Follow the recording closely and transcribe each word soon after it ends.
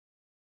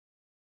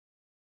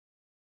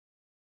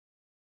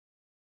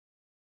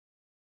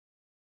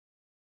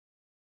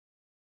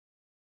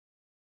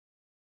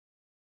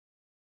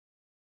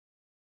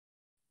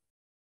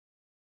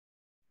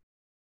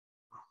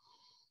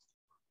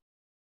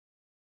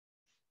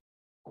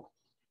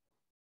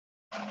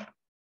Hello.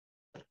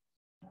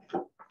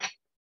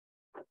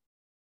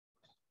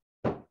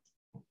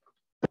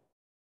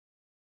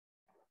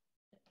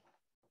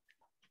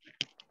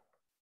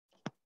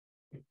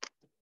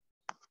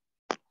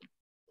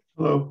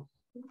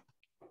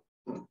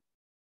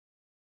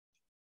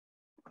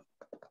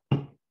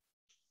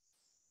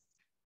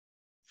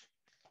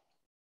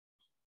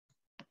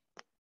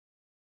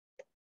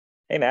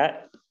 Hey,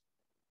 Matt.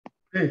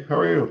 Hey, how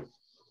are you?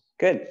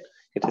 Good.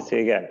 Good to see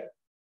you again.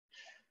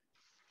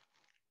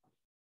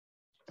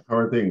 How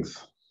are things?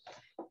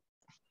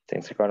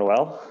 Things are going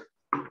well.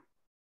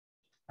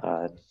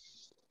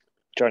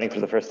 Joining for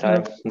the first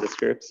time in this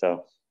group,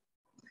 so.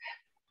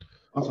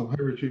 Awesome. Hi,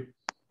 Richie.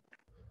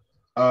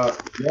 Where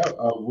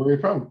are you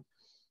from?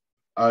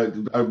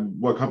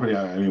 What company?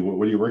 I mean,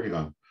 what are you working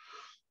on?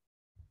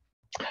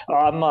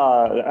 I'm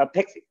a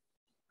Pixie.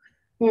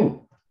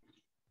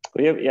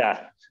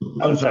 Yeah.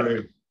 I'm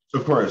sorry.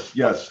 Of course.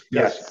 Yes.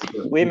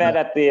 We met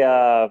at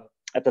the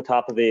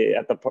top of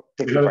the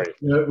Pixie party.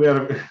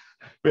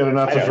 We had a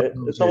not so short.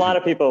 It's a lot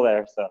of people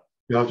there, so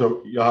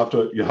you'll have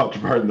to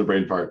pardon the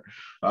brain fart.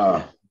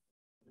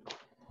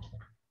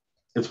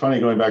 It's funny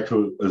going back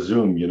to a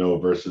Zoom,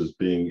 versus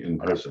being in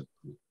person.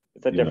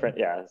 It's a different,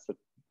 it's a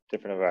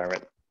different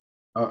environment.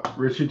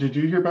 Richie, did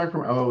you hear back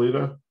from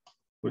Alalita?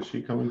 Was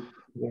she coming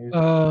today?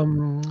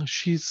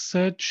 She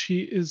said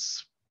she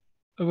is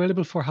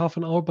available for half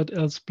an hour, but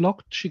else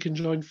blocked. She can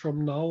join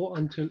from now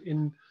until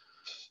in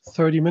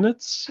 30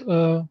 minutes,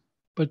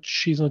 but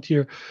she's not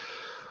here.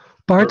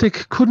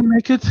 Bartek couldn't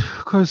make it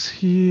because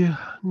he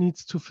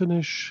needs to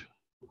finish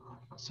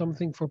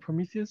something for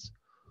Prometheus.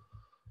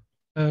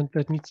 And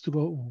that needs to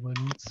go, but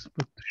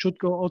should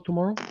go out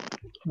tomorrow.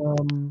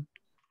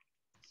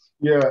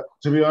 Yeah,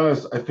 to be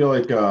honest, I feel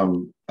like I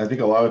think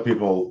a lot of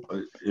people,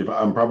 if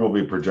I'm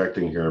probably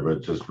projecting here,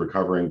 but just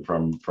recovering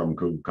from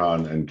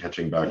KubeCon and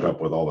catching back up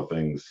with all the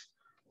things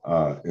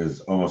is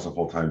almost a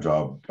full-time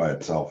job by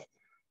itself.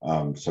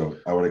 So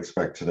I would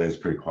expect today's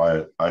pretty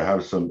quiet. I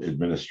have some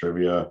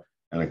administrivia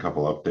and a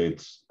couple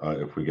updates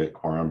if we get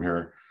quorum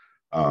here.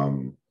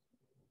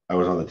 I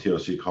was on the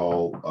TOC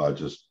call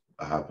just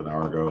a half an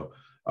hour ago.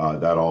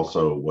 That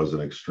also was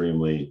an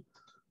extremely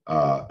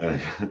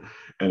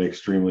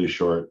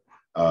short,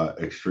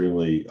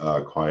 extremely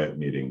quiet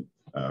meeting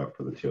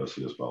for the TOC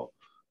as well.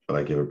 But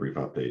I gave a brief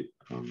update.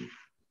 I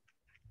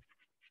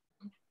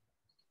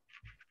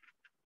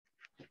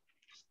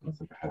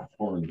had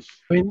horns.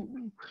 I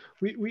mean,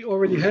 we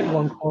already had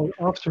one call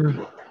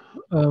after,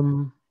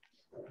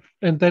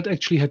 and that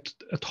actually had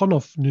a ton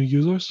of new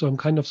users. So I'm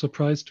kind of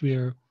surprised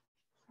we're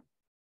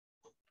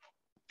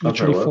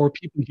literally 4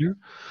 people here.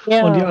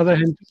 Yeah. On the other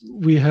hand,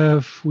 we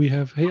have hey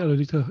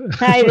Alolita.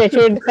 Hi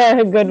Richard.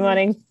 Good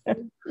morning.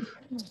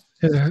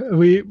 I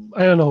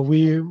don't know,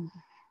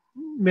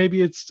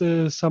 maybe it's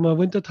the summer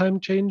winter time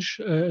change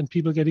and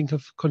people getting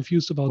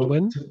confused about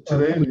when.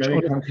 Today in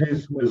many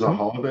countries is a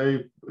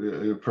holiday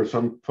for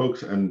some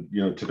folks, and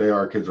today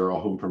our kids are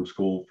all home from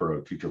school for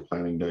a teacher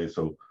planning day.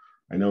 So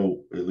I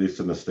know at least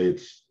in the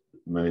States,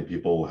 many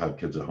people have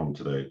kids at home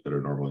today that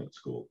are normally at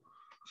school.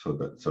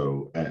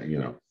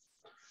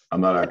 I'm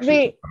not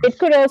actually. It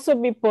could also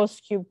be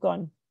post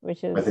KubeCon,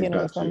 which is I think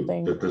that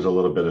something. That there's a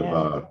little bit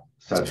of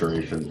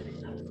saturation.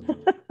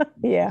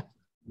 Yeah.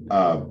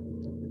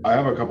 I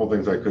have a couple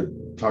things I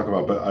could talk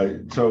about, but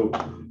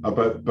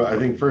I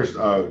think first,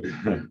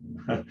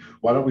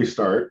 why don't we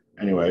start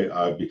anyway?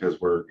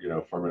 Because we're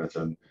 4 minutes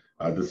in.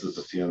 This is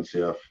the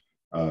CNCF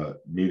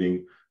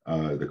meeting.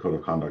 The code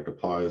of conduct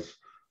applies.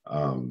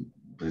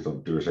 Please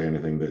don't do or say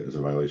anything that is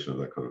a violation of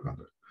that code of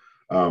conduct.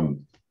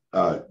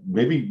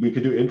 Maybe we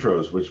could do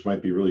intros, which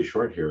might be really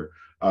short here.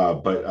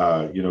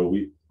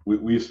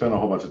 We've spent a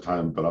whole bunch of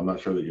time, but I'm not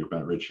sure that you've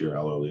met Richie or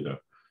Alolita.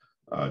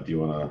 Do you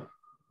want to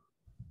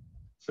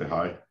say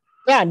hi?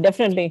 Yeah,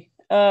 definitely.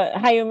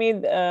 Hi,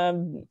 Umid.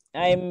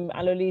 I'm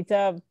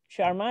Alolita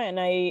Sharma, and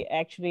I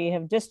actually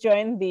have just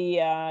joined the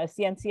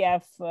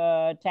CNCF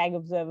Tag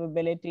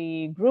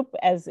Observability group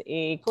as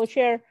a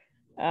co-chair.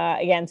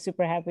 Again,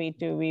 super happy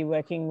to be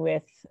working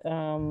with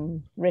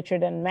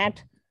Richard and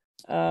Matt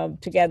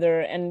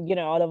together. And,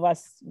 all of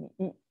us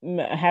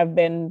have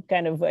been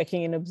kind of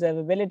working in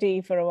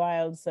observability for a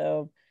while.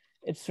 So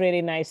it's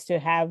really nice to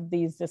have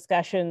these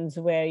discussions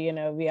where,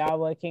 we are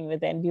working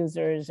with end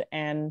users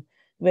and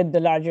with the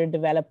larger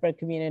developer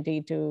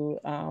community to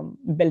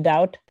build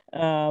out,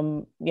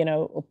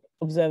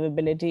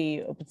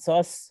 observability, open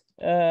source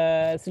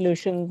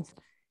solutions.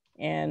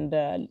 And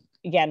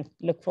again,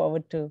 look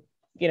forward to,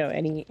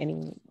 any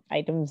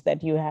items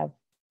that you have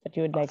that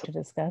you would like to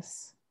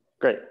discuss.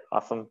 Great.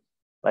 Awesome.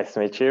 Nice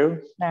to meet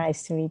you.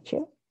 Nice to meet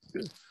you.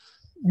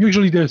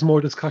 Usually there's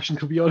more discussion,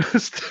 to be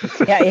honest.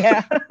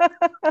 Yeah.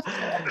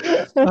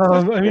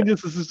 I mean,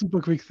 this is a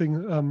super quick thing.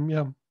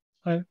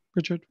 Hi,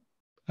 Richard.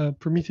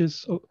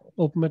 Prometheus,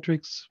 Open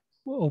Metrics,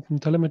 Open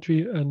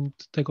Telemetry, and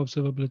Tag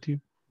Observability,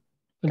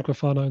 and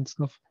Grafana and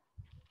stuff.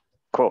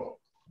 Cool.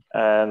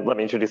 And let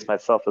me introduce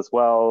myself as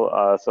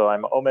well. So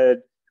I'm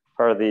Omid,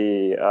 part of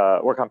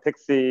the work on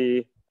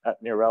Pixie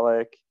at New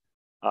Relic.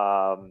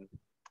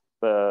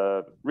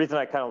 the reason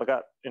I kind of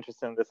got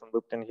interested in this and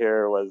looped in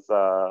here was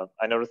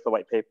I noticed the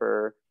white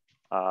paper.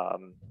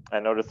 I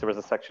noticed there was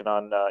a section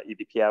on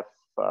eBPF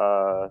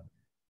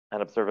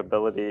and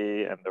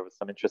observability, and there was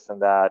some interest in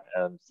that.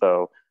 And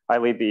so I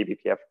lead the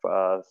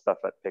eBPF stuff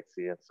at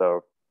Pixie, and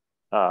so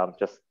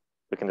just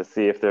looking to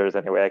see if there's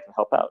any way I can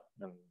help out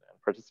and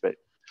participate.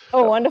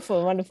 Oh,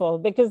 wonderful, wonderful.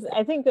 Because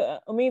I think,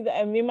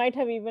 Umid, we might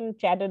have even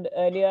chatted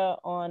earlier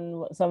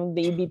on some of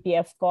the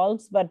eBPF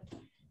calls, but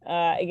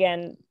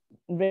again,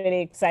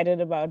 really excited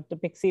about the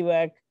Pixie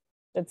work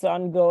that's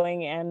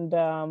ongoing. And,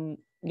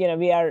 you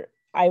know,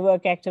 I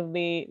work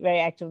very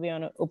actively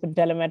on open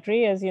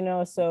telemetry, as you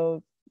know,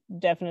 so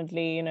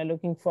definitely, you know,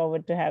 looking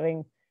forward to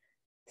having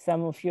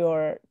some of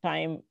your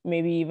time,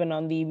 maybe even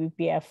on the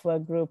eBPF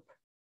work group.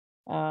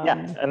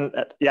 And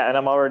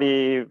I'm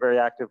already very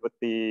active with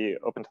the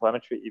Open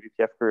Telemetry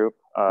eBPF group.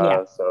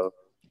 So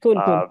cool.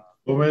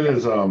 Umid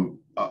is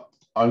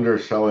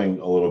underselling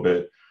a little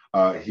bit.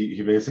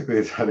 He basically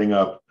is heading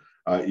up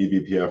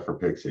eBPF for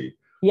Pixie.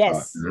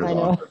 Yes, I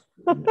know.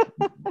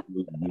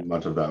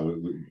 Much of that.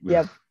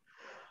 Yep.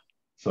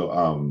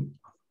 So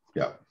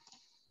yeah.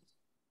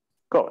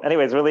 Cool.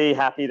 Anyways, really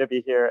happy to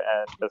be here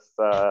and just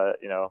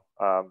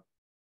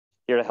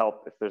here to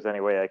help if there's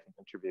any way I can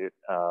contribute.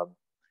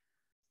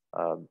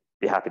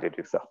 Be happy to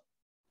do so.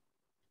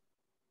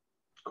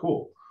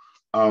 Cool.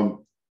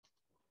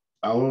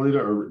 Alolita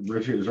or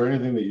Richie, is there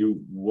anything that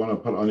you want to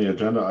put on the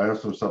agenda? I have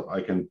some stuff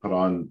I can put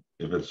on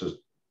if it's just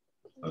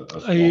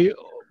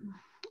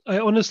I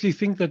honestly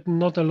think that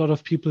not a lot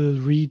of people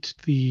read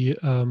the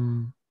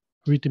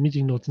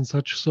meeting notes and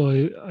such,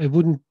 so I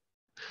wouldn't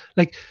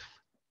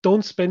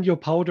don't spend your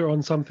powder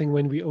on something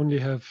when we only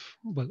have,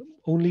 but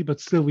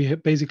still we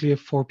basically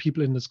have 4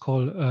 people in this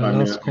call. I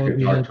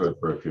could talk to it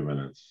for a few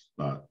minutes.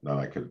 Not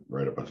I could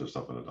write a bunch of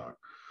stuff in the doc.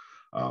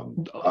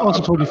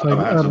 Also totally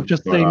fine.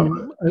 Just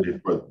saying.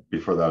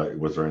 Before that,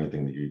 was there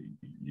anything that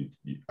you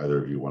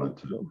either of you wanted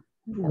to?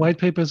 White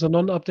paper is a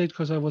non-update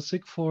because I was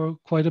sick for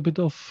quite a bit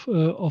of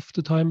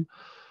the time.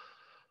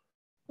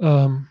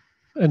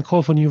 And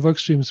call for new work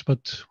streams,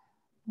 but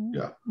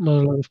not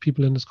a lot of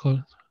people in this call.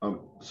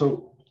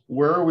 So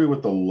where are we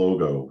with the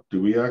logo?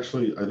 Do we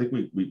actually? I think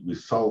we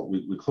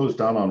closed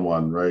down on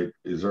one, right?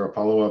 Is there a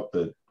follow-up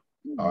that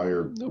I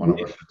or one of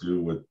us should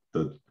do with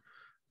the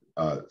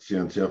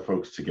CNCF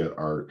folks to get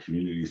our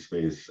community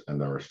space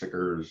and our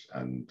stickers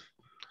and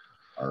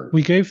our?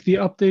 We gave the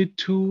update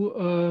to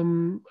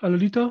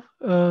Alolita.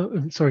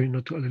 Sorry,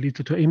 not to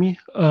Alolita, to Amy.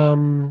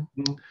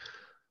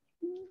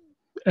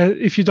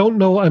 If you don't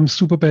know, I'm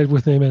super bad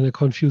with name and I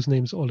confuse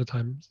names all the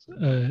time,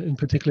 in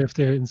particular if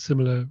they're in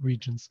similar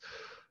regions,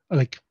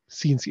 like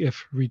CNCF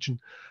region.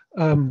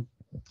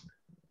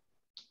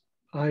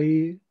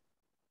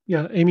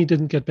 Amy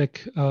didn't get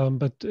back,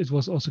 but it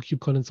was also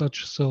KubeCon and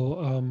such,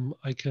 so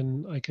I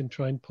can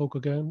try and poke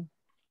again.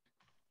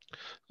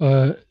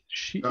 I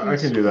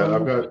can do that.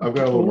 I've got a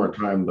little more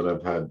time than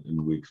I've had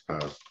in weeks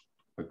past.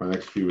 Like my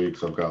next few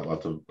weeks, I've got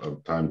lots of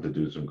time to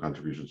do some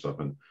contribution stuff,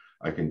 and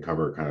I can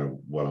cover kind of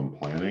what I'm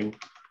planning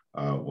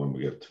when we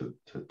get to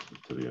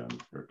the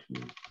end. Or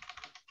to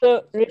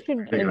so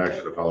Richard, I think I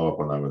should follow up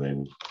on that with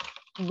Amy.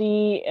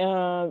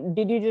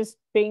 Did you just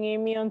ping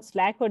Amy on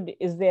Slack, or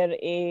is there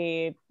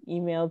a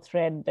email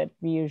thread that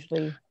we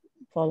usually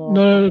follow?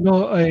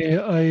 No.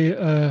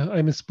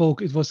 I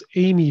misspoke. It was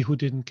Amy who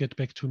didn't get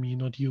back to me,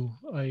 not you.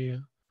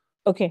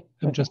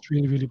 I'm just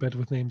really, really bad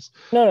with names.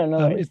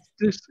 No. It's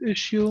this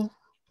issue.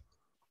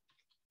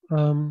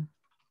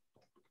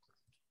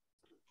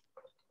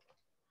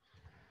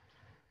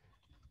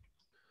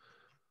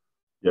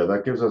 Yeah,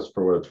 that gives us,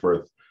 for what it's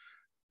worth,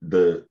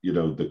 the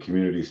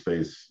community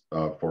space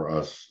for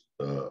us,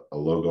 a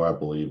logo, I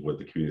believe, with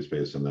the community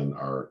space, and then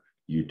our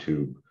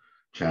YouTube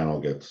channel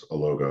gets a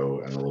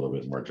logo and a little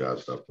bit more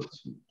jazz stuff with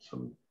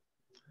some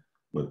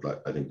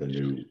I think the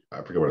new,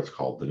 I forget what it's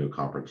called, the new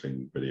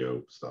conferencing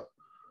video stuff.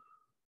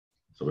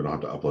 So we don't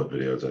have to upload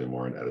videos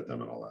anymore and edit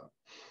them and all that.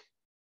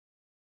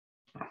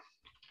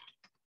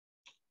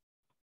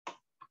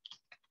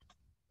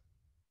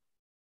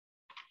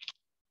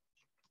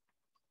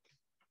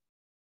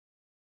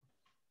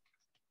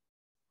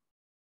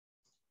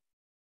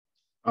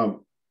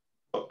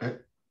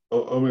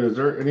 Is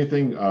there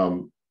anything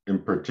in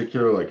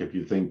particular, like if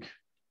you think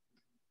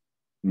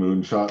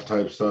moonshot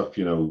type stuff,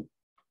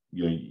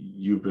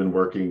 you've been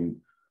working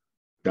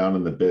down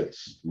in the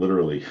bits,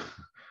 literally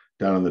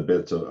down in the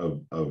bits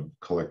of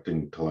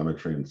collecting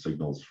telemetry and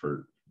signals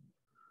for,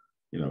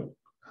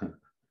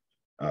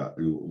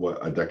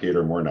 what, a decade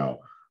or more now.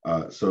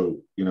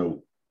 So,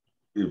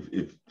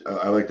 if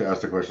I like to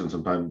ask the question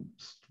sometimes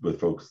with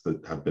folks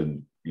that have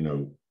been,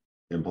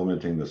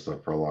 implementing this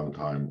stuff for a long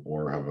time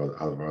or have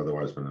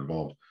otherwise been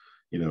involved,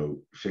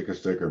 shake a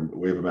stick or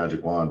wave a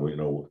magic wand,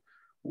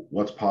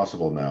 what's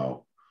possible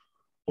now?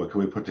 What can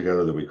we put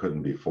together that we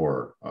couldn't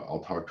before?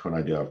 I'll talk to an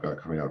idea I've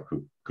got coming out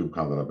of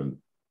KubeCon that I've been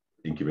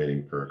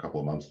incubating for a couple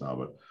of months now,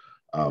 but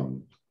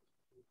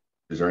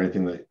is there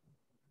anything that,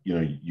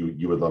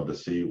 you would love to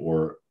see,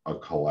 or a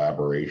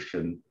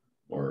collaboration,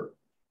 or?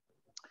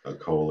 a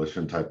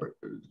coalition type of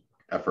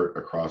effort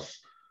across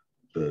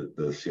the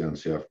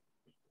CNCF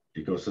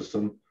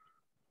ecosystem?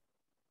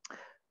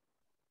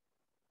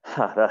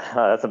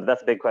 That's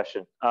a big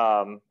question.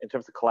 In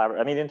terms of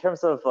I mean, in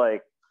terms of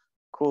like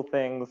cool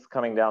things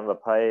coming down the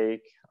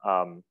pike,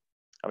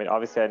 I mean,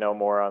 obviously I know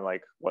more on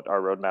like what our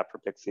roadmap for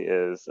Pixie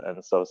is.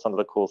 And so some of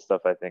the cool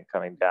stuff I think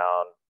coming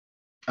down.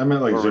 I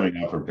meant like zooming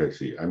out from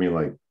Pixie. I mean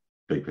like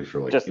big picture,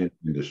 like just in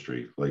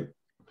industry. Like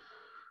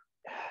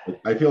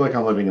I feel like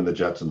I'm living in the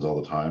Jetsons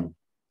all the time,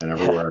 and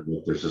everywhere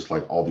there's just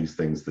like all these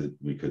things that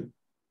we could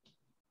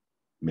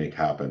make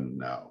happen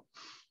now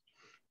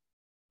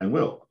and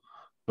will.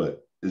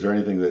 But is there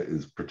anything that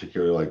is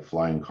particularly like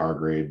flying car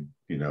grade,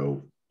 you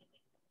know,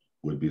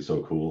 would be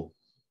so cool?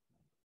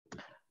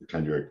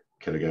 Pretend you're a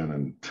kid again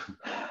and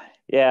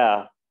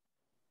yeah.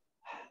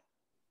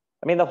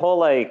 I mean, the whole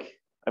like,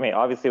 I mean,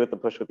 obviously with the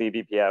push with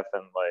eBPF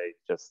and like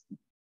just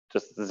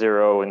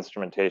zero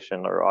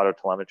instrumentation or auto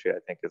telemetry, I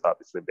think is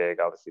obviously big.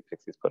 Obviously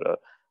Pixie's put a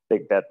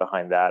big bet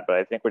behind that, but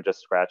I think we're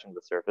just scratching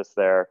the surface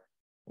there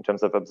in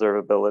terms of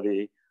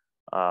observability.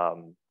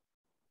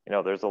 You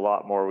know, there's a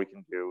lot more we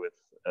can do with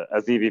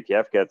as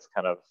eBPF gets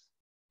kind of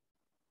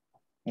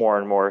more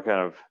and more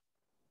kind of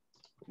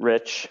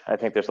rich. I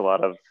think there's a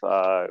lot of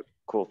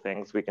cool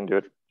things we can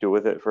do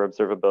with it for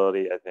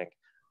observability. I think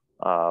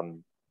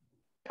kind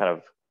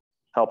of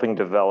helping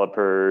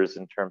developers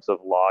in terms of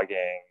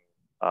logging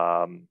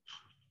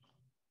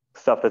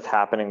stuff that's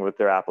happening with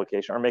their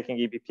application, or making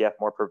eBPF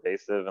more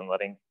pervasive and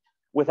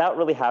without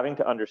really having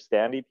to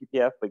understand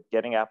eBPF, but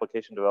getting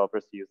application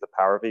developers to use the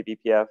power of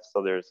eBPF.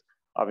 So there's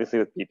obviously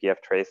with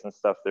BPF trace and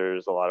stuff,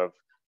 there's a lot of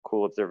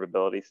cool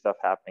observability stuff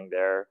happening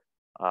there,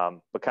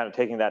 but kind of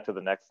taking that to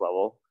the next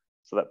level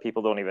so that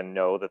people don't even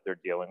know that they're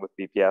dealing with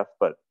BPF,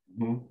 but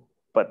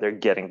they're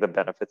getting the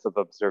benefits of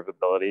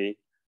observability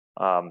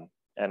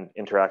and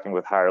interacting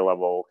with higher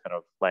level kind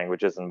of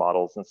languages and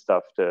models and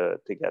stuff to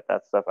get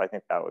that stuff. I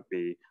think that would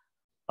be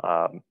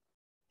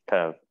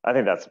I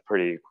think that's a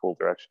pretty cool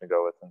direction to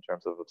go with in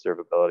terms of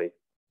observability.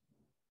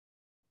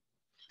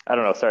 I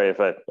don't know. Sorry if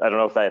I don't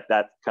know if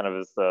that kind of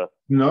is the.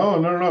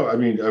 No. I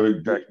mean,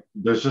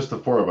 there's just the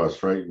four of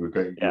us, right? You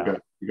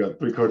got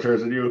three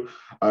co-chairs and you,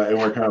 and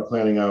we're kind of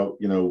planning out.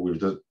 You know, we've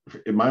just,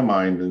 in my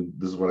mind, and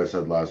this is what I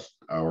said last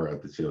hour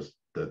at the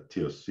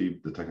TOC,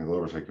 the Technical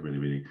Oversight Committee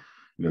meeting.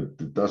 You know,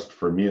 the dust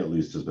for me at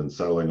least has been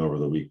settling over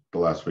the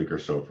last week or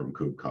so from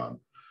KubeCon.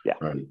 Yeah.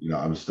 Right. You know,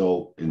 I'm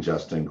still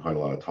ingesting quite a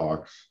lot of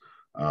talks.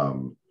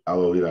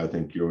 Alolita, I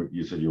think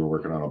you said you were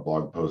working on a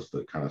blog post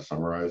that kind of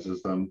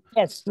summarizes them.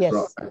 Yes.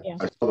 So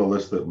I saw the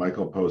list that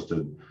Michael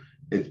posted.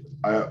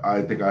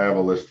 I think I have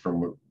a list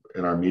from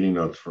in our meeting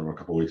notes from a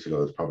couple of weeks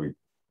ago that's probably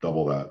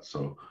double that.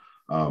 So,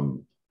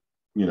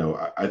 you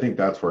know, I think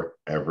that's where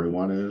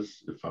everyone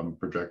is, if I'm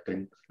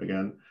projecting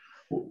again.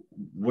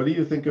 What do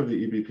you think of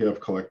the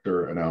eBPF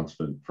collector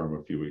announcement from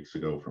a few weeks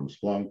ago from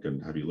Splunk,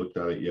 and have you looked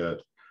at it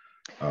yet?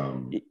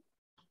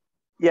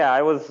 Yeah,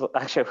 I was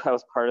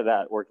part of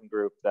that working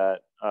group that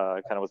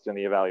kind of was doing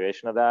the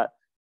evaluation of that.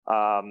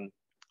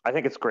 I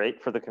think it's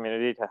great for the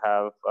community to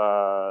have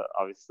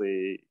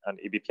obviously an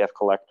eBPF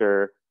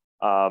collector.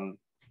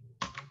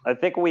 I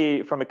think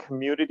from a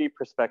community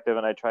perspective,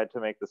 and I tried to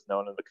make this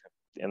known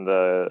in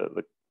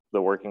the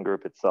working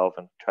group itself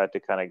and tried to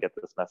kind of get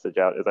this message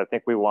out, is I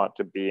think we want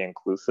to be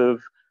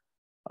inclusive.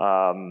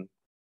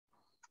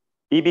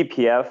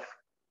 eBPF,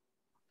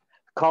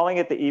 calling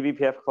it the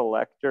eBPF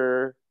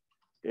collector,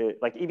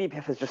 like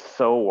eBPF is just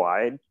so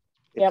wide.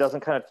 It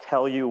doesn't kind of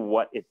tell you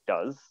what it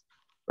does,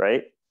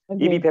 right?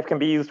 eBPF can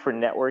be used for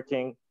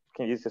networking,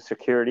 can be used for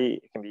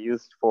security, it can be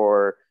used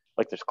for,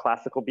 like, there's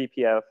classical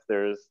BPF,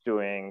 there's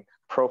doing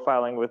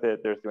profiling with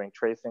it, there's doing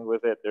tracing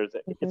with it,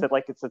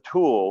 it's a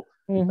tool.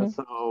 And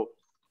so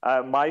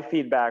my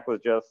feedback was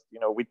just, you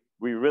know,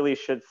 we really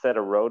should set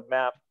a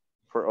roadmap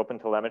for open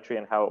telemetry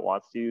and how it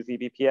wants to use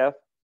eBPF.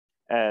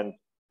 And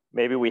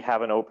maybe we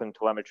have an open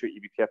telemetry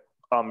eBPF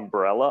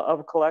umbrella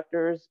of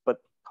collectors, but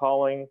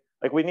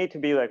we need to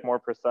be like more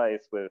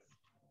precise with,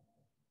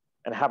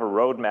 and have a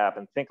roadmap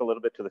and think a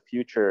little bit to the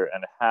future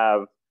and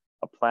have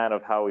a plan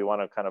of how we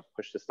want to kind of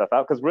push this stuff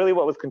out. Because really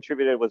what was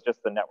contributed was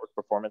just the network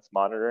performance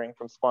monitoring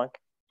from Splunk.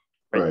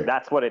 Right?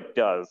 That's what it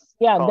does.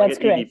 Yeah, that's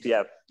correct.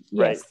 eBPF,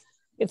 right? Yes.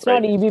 It's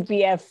not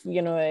eBPF,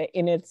 you know,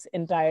 in its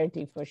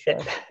entirety for sure.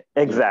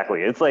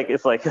 Exactly. It's like,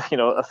 you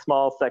know, a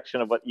small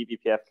section of what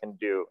eBPF can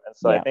do. And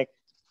so I think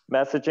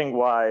messaging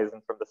wise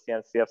and from the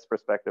CNCF's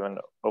perspective and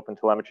open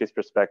telemetry's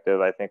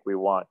perspective, I think we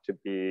want to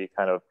be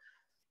kind of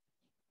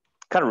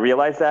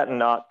realize that and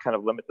not kind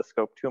of limit the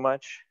scope too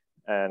much.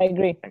 And I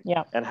agree.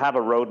 And have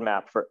a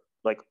roadmap for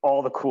like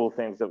all the cool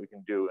things that we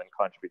can do and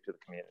contribute to the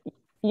community.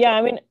 Yeah,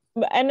 I mean,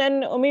 and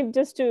then Omid,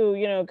 just to,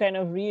 you know, kind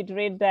of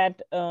reiterate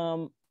that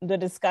the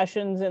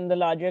discussions in the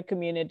larger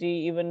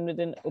community, even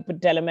within open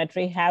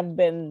telemetry, have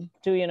been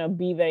to, you know,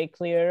 be very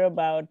clear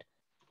about,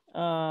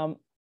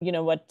 you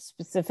know, what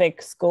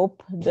specific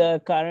scope the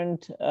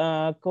current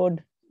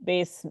code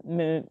base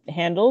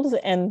handles,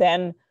 and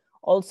then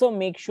also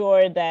make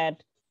sure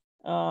that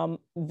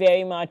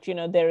very much,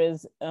 there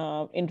is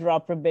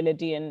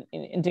interoperability and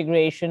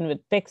integration with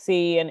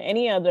Pixie and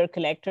any other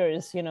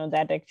collectors,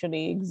 that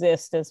actually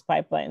exist as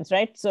pipelines,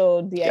 right?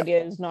 So the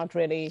idea is not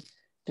really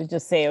to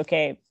just say,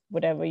 okay,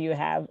 whatever you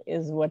have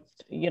is what,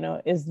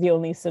 is the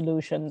only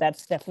solution.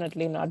 That's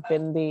definitely not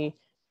been the,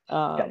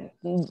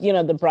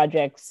 the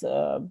project's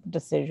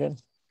decision.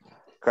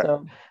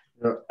 Correct.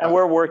 So, and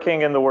we're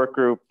working in the work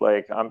group.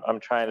 Like I'm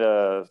trying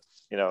to,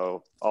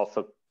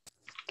 also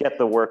get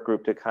the work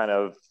group to kind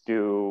of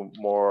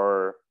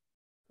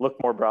look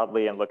more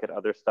broadly and look at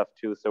other stuff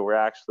too. So we're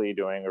actually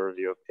doing a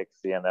review of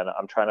Pixie, and then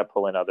I'm trying to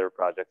pull in other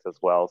projects as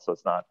well. So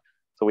it's not,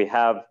 so we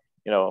have,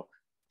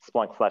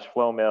 Splunk Flash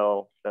Flow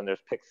Mill, then there's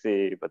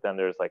Pixie, but then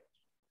there's like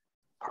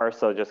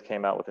Parsa just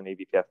came out with an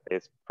eBPF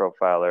based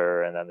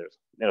profiler. And then there's,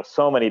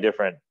 so many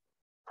different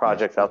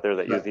projects out there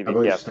that use eBPF. I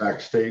believe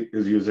Stack State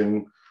is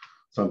using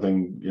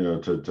something,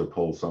 to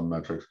pull some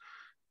metrics.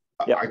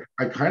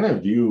 I kind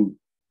of view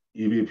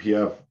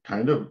eBPF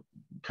kind of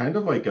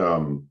like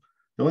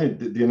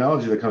the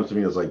analogy that comes to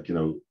me is like,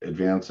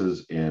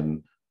 advances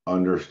in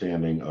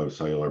understanding of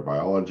cellular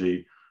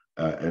biology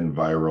and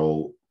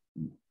viral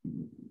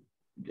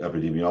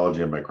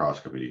epidemiology and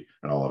microscopy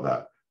and all of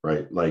that,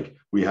 right? Like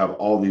we have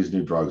all these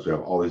new drugs, we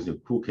have all these new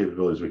cool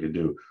capabilities we can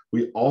do.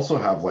 We also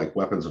have like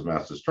weapons of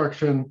mass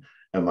destruction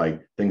and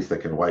like things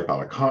that can wipe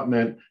out a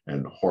continent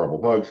and horrible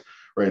bugs,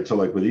 right? So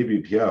like with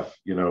eBPF,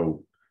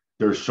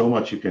 there's so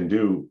much you can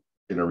do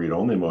in a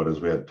read-only mode, as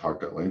we had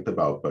talked at length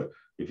about. But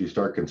if you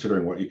start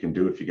considering what you can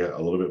do, if you get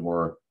a little bit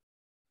more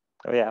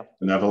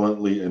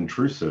benevolently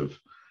intrusive,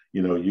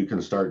 you can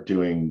start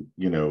doing,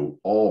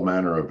 all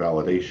manner of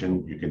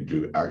validation. You can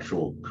do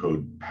actual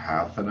code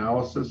path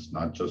analysis,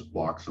 not just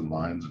blocks and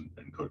lines and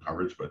code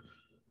coverage, but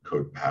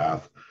code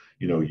path.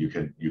 You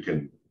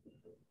can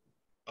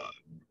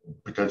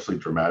potentially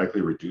dramatically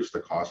reduce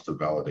the cost of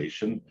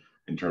validation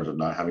in terms of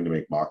not having to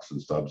make mocks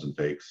and stubs and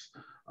fakes,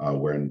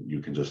 wherein you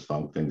can just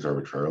thunk things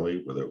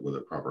arbitrarily with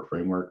a proper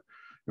framework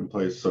in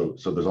place. So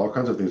there's all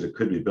kinds of things that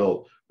could be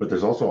built, but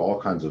there's also all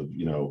kinds of,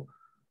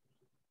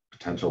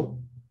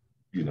 potential,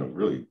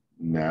 really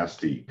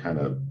nasty kind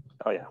of,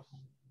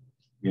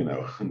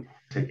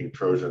 taking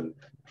Trojans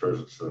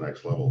to the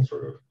next level,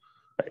 sort of.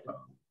 Right.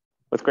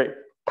 With great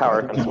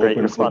power comes great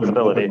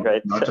responsibility,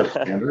 right? Not just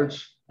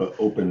standards, but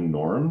open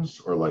norms,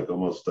 or like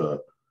almost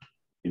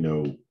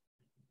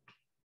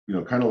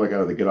kind of like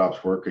out of the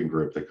GitOps working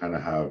group, they kind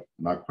of have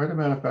not quite a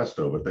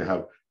manifesto, but they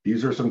have,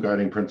 these are some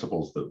guiding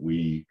principles that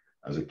we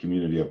as a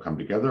community have come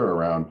together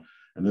around.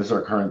 And this is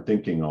our current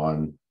thinking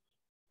on,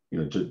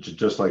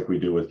 just like we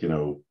do with,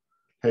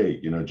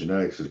 hey,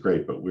 genetics is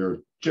great, but we're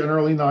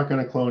generally not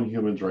going to clone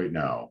humans right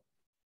now.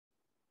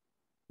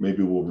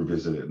 Maybe we'll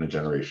revisit it in a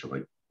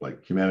generation,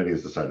 like humanity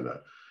has decided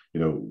that.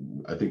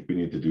 I think we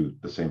need to do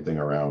the same thing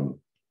around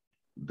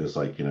this,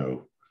 like,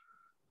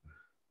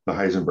 the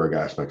Heisenberg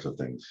aspects of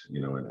things,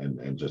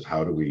 and just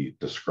how do we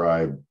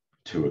describe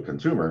to a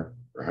consumer,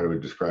 or how do we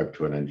describe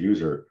to an end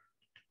user,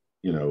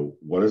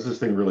 what does this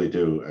thing really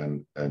do,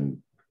 and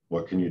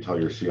what can you tell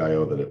your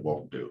CIO that it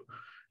won't do,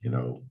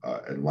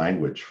 and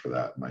language for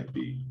that might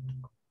be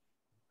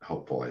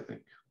helpful, I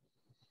think.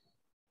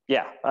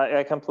 Yeah,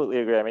 I completely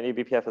agree. I mean,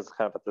 eBPF is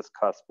kind of at this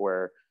cusp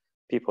where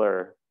people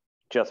are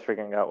just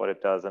figuring out what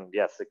it does, and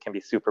yes, it can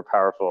be super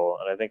powerful.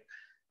 And I think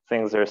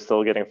things are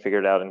still getting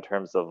figured out in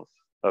terms of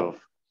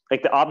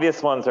like the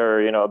obvious ones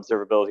are,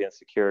 observability and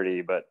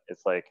security, but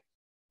it's like,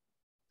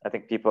 I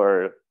think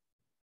there's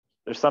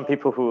some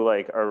people who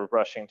are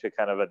rushing to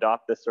kind of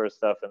adopt this sort of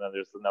stuff. And then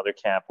there's another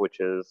camp, which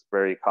is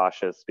very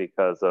cautious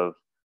because of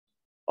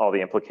all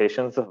the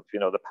implications of,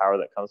 the power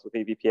that comes with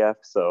eBPF.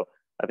 So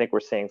I think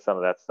we're seeing some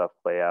of that stuff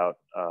play out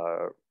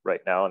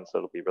right now. And so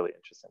it'll be really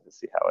interesting to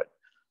see how it,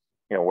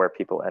 where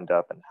people end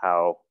up and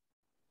how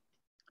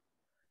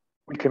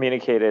we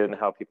communicate it and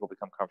how people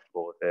become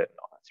comfortable with it and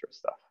all that sort of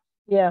stuff.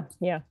 Yeah,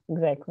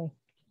 exactly.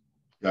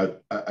 I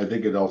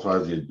think it also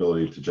has the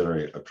ability to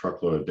generate a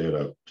truckload of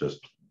data,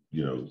 just,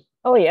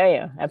 Oh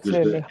yeah,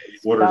 absolutely.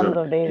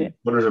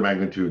 Orders of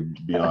magnitude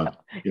beyond,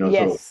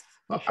 Yes,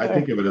 so I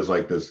think of it as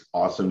like this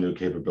awesome new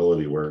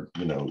capability where,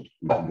 we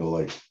can go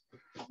like,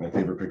 my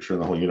favorite picture in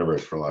the whole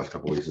universe for the last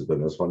couple of weeks has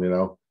been this one,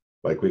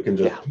 like we can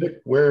just pick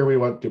where we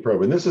want to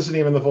probe. And this isn't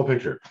even the full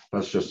picture.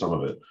 That's just some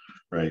of it,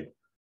 right?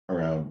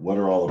 Around what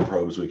are all the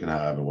probes we can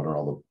have and what are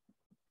all the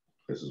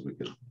places we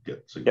could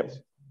get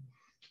signals.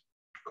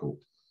 Cool.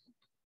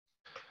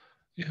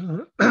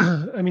 Yeah,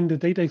 I mean, the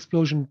data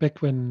explosion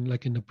back when,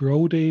 like in the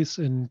Bro days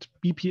and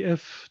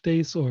BPF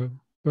days, or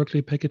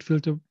Berkeley Packet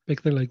Filter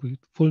back then, like with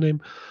full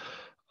name,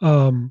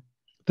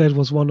 that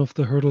was one of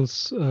the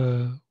hurdles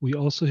we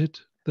also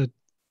hit, that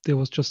there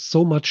was just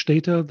so much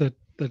data that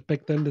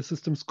back then the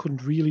systems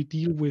couldn't really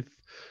deal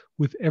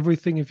with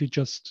everything if you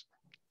just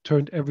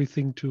turned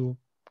everything to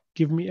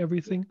give me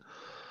everything.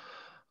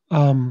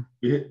 We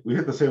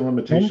hit the same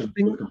limitation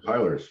with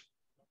compilers.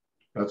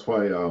 That's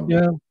why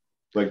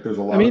like there's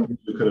a lot of things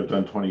we could have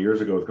done 20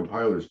 years ago with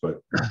compilers, but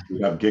we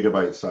have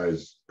gigabyte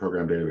size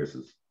program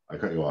databases. I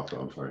cut you off though,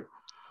 I'm sorry.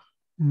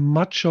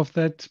 much of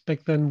that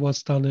back then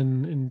was done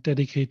in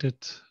dedicated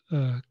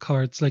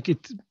cards. Like a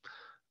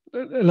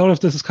lot of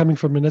this is coming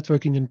from the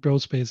networking and bro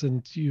space,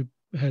 and you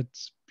had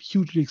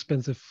hugely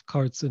expensive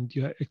cards, and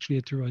you actually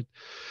had to write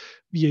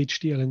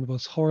VHDL, and it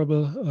was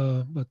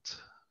horrible. But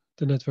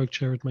the network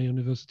chair at my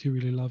university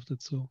really loved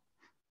it. So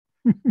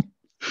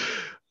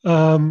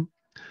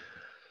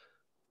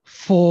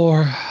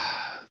for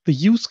the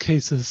use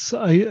cases,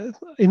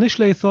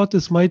 initially I thought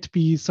this might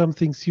be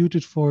something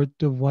suited for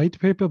the white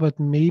paper, but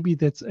maybe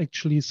that's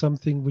actually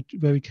something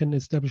where we can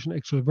establish an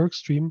actual work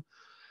stream.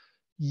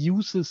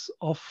 Uses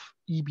of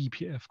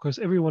eBPF, because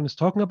everyone is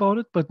talking about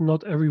it, but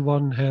not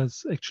everyone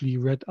has actually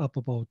read up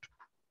about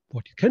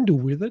what you can do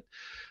with it.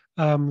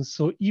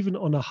 So even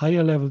on a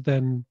higher level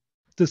than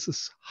this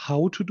is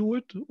how to do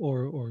it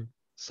or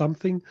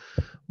something,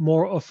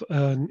 more of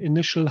an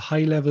initial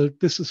high level,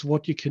 this is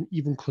what you can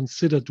even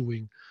consider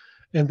doing,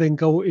 and then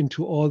go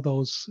into all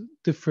those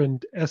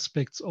different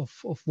aspects of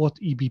what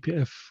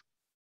eBPF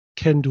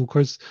can do,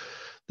 because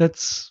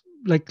that's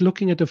like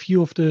looking at a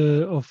few of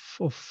the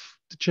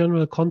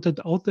general content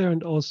out there,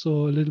 and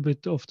also a little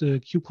bit of the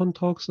KubeCon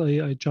talks.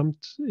 I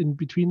jumped in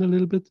between a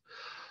little bit.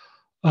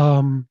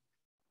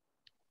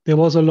 There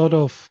was a lot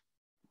of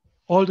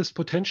all this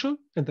potential,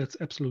 and that's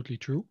absolutely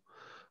true.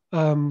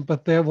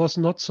 But there was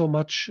not so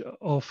much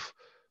of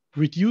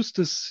reduce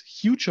this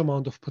huge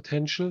amount of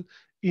potential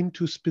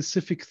into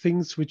specific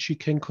things which you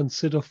can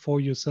consider for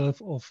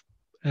yourself of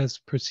as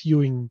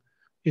pursuing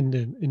in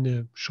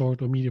the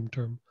short or medium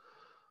term.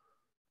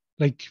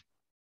 Like,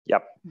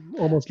 yep,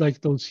 almost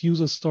like those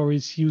user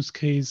stories, use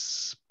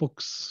case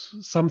books,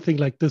 something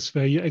like this,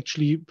 where you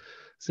actually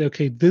say,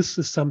 okay, this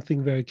is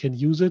something where I can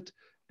use it,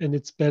 and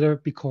it's better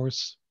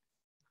because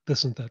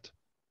this and that.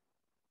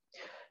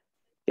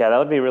 Yeah, that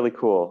would be really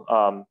cool.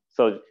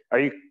 So are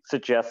you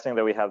suggesting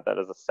that we have that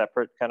as a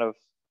separate kind of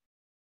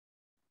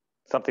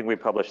something we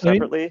publish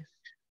separately?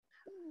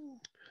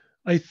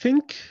 I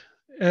think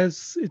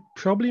as it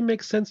probably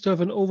makes sense to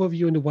have an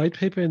overview in the white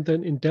paper and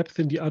then in depth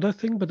in the other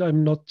thing, but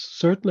I'm not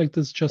certain, like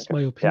this is just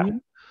my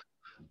opinion.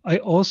 Yeah. I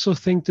also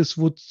think this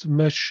would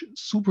mesh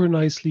super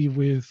nicely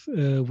with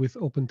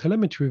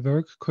OpenTelemetry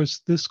work,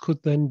 because this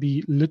could then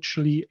be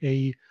literally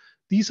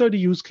these are the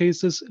use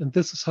cases, and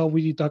this is how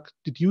we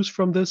deduce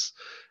from this.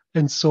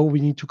 And so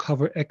we need to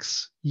cover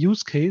X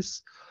use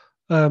case,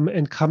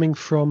 and coming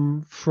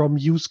from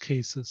use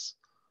cases.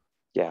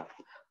 Yeah.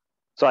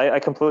 So I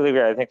completely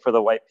agree. I think for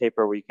the white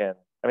paper,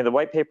 the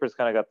white paper's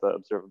kind of got the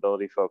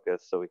observability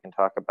focus, so we can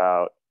talk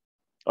about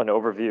an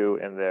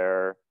overview in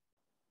there.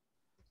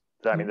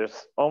 I mean,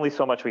 there's only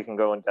so much we can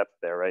go in depth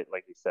there, right?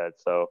 Like you said.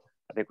 So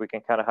I think we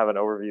can kind of have an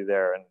overview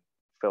there and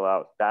fill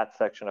out that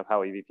section of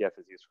how eBPF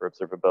is used for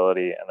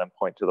observability, and then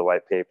point to the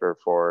white paper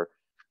for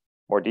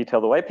more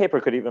detail. The white paper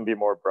could even be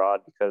more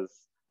broad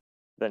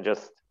than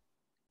just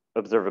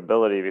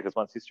observability, because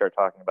once you start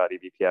talking about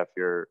eBPF,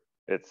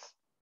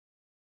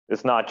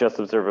 it's not just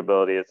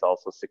observability, it's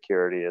also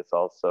security, it's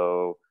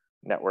also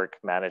network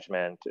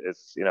management.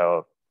 It's,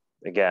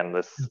 again,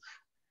 this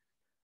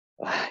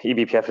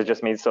eBPF, it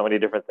just means so many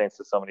different things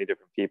to so many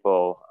different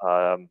people.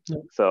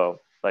 So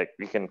like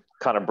we can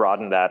kind of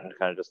broaden that and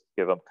kind of just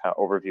give them kind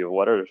of overview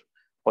of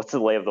what's the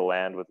lay of the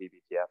land with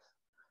eBPF.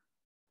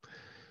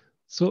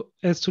 So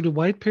as to the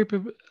white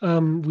paper,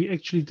 we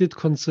actually did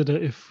consider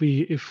if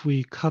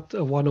we cut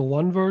a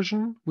 101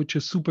 version, which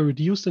is super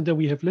reduced, and then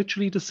we have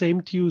literally the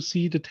same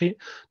TOC,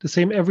 the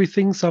same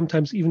everything,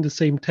 sometimes even the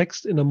same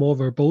text in a more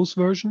verbose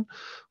version,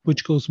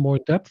 which goes more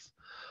in depth.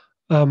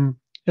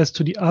 As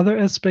to the other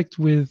aspect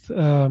with,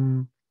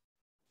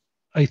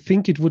 I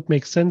think it would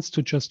make sense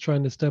to just try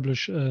and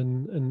establish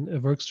a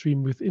work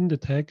stream within the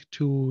tag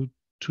to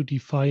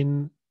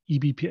define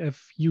eBPF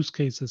use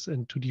cases,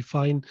 and to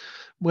define,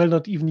 well,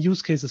 not even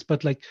use cases,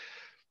 but like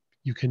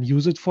you can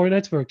use it for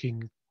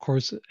networking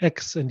course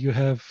X, and you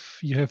have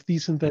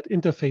these and that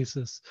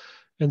interfaces,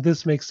 and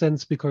this makes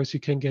sense because you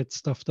can get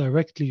stuff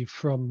directly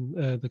from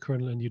the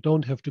kernel, and you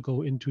don't have to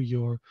go into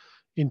your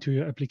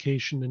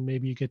application, and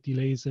maybe you get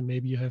delays, and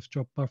maybe you have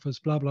drop buffers,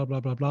 blah blah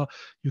blah blah blah.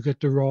 You get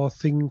the raw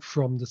thing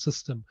from the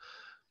system,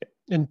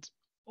 and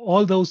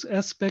all those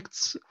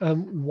aspects.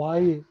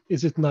 Why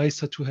is it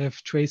nicer to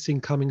have tracing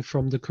coming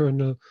from the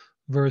kernel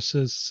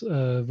versus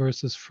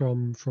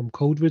from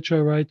code which I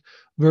write,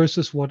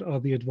 versus what are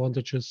the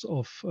advantages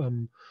of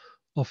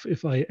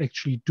if I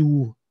actually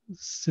do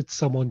sit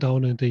someone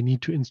down and they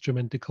need to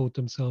instrument the code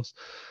themselves?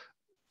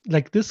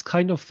 Like this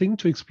kind of thing,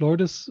 to explore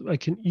this, I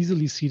can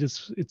easily see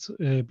this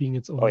being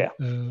its own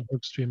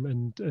work stream,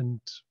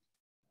 and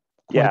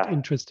quite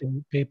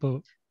interesting paper,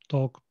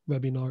 talk,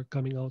 webinar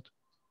coming out.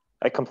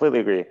 I completely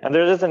agree. And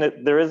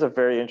there is a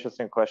very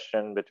interesting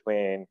question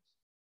between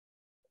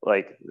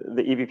like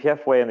the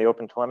eBPF way and the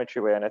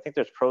OpenTelemetry way. And I think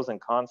there's pros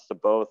and cons to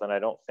both. And I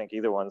don't think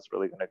either one's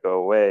really going to go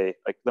away.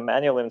 Like the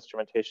manual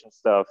instrumentation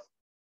stuff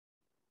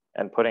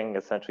and putting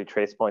essentially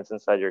trace points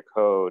inside your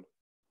code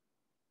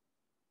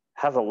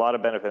has a lot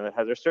of benefit.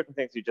 There's certain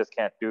things you just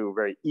can't do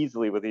very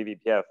easily with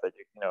eBPF that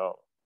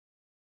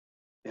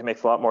it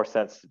makes a lot more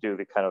sense to do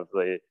the kind of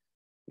the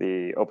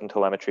the open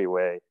telemetry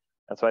way.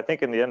 And so I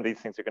think in the end, these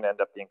things are going to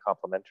end up being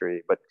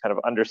complementary, but kind of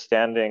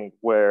understanding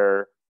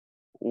where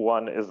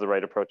one is the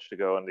right approach to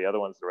go and the other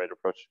one's the right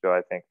approach to go,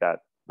 I think that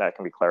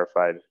can be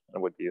clarified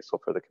and would be useful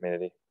for the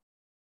community.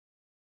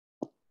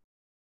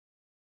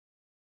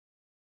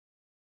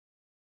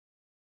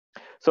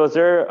 So is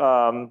there,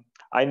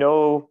 I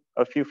know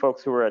a few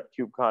folks who were at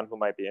KubeCon who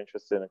might be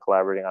interested in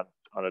collaborating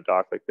on a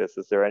doc like this.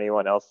 Is there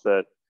anyone else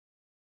that?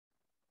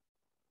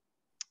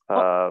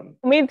 I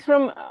mean,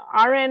 from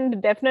our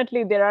end,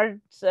 definitely there are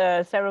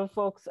several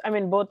folks, I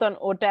mean, both on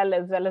OTel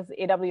as well as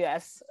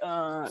AWS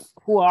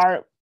who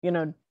are,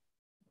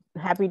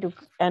 happy to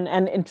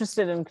and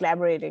interested in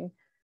collaborating.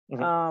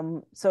 Mm-hmm.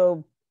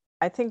 So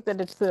I think that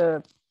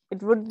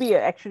it would be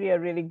actually a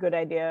really good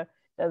idea.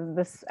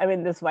 This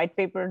white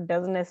paper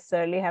doesn't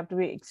necessarily have to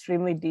be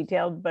extremely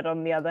detailed, but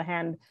on the other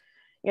hand,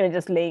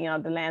 just laying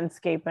out the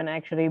landscape and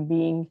actually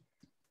being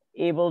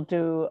able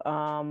to,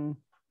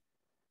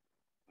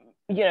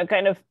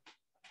 kind of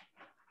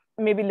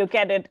maybe look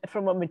at it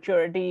from a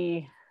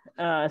maturity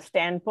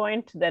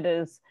standpoint. That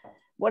is,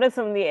 what are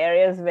some of the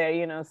areas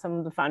where, some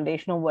of the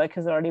foundational work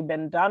has already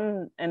been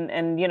done?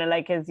 And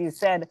like, as you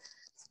said,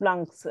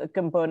 Splunk's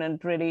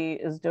component really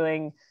is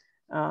doing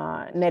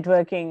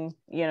networking,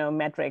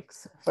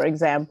 metrics, for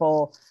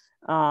example.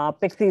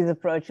 Pixie's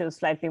approach is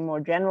slightly more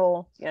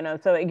general,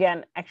 so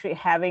again, actually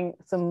having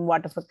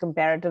somewhat of a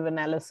comparative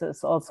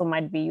analysis also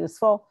might be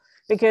useful,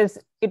 because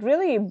it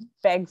really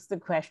begs the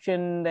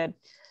question that,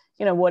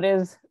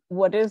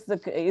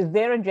 is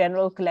there a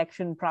general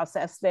collection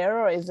process there,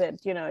 or is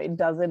it,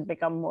 does it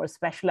become more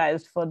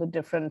specialized for the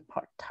different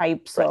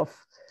types of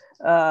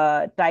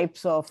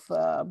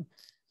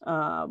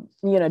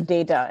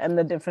data and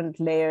the different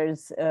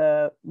layers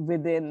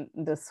within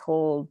this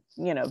whole,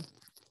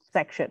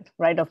 section,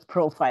 right, of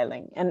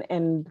profiling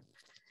and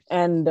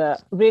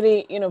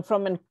really,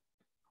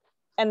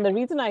 and the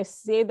reason I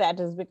say that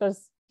is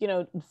because,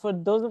 for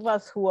those of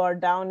us who are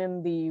down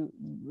in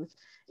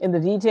the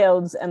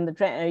details and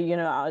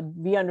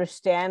we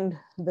understand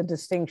the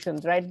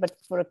distinctions, right? But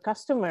for a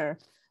customer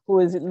who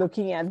is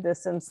looking at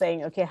this and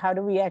saying, okay, how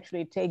do we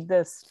actually take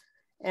this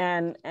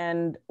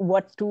and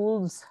what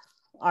tools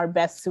are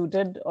best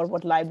suited, or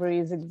what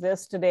libraries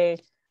exist today?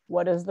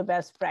 What is the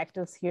best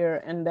practice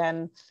here? And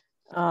then,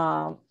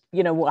 how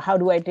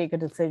do I take a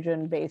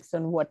decision based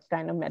on what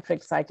kind of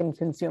metrics I can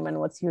consume and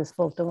what's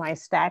useful to my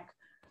stack?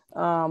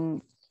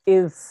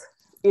 Is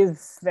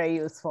very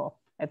useful,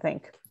 I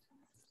think.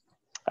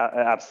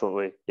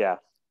 Absolutely, yeah,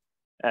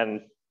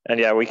 and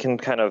yeah, we can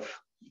kind of,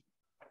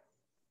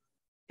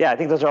 I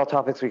think those are all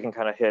topics we can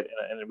kind of hit,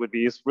 and it would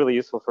be really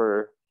useful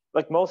for,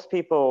 like, most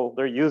people,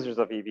 they're users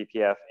of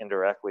eBPF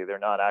indirectly. They're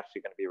not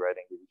actually going to be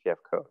writing eBPF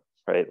code,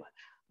 right?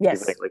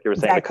 Yes, like you were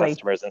saying, exactly. The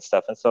customers and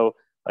stuff, and so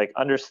like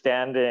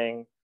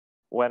understanding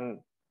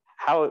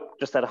how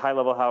just at a high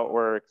level how it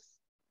works,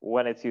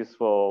 when it's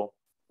useful,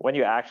 when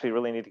you actually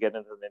really need to get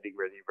into the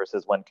nitty-gritty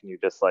versus when can you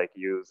just like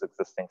use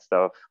existing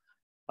stuff.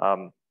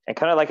 And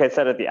kind of like I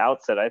said at the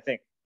outset, I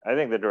think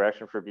the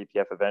direction for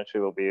BPF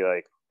eventually will be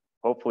like,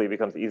 hopefully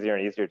becomes easier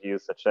and easier to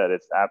use, such that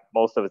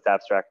most of it's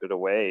abstracted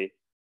away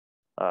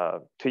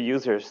to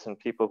users and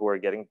people who are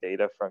getting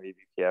data from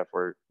eBPF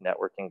or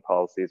networking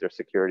policies or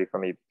security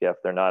from eBPF.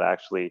 They're not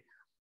actually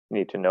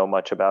need to know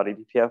much about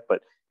eBPF,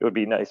 but it would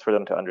be nice for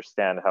them to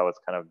understand how it's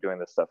kind of doing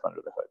this stuff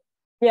under the hood.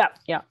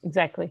 Yeah,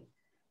 exactly.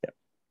 Yeah.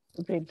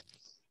 Agreed.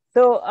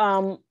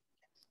 So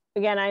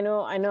again, I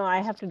know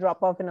I have to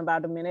drop off in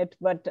about a minute,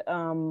 but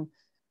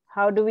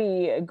how do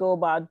we go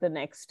about the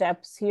next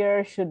steps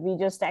here? Should we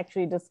just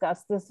actually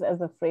discuss this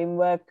as a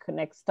framework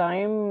next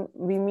time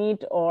we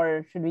meet,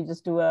 or should we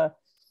just do a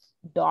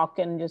doc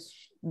and just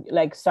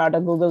like start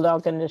a Google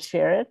Doc and just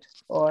share it,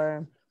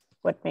 or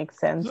what makes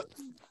sense?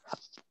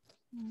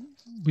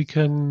 We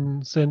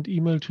can send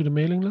email to the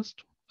mailing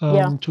list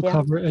to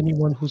cover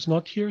anyone who's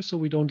not here, so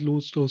we don't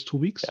lose those 2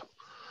 weeks.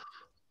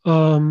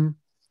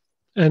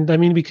 And I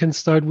mean, we can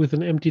start with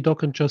an empty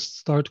doc and just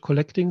start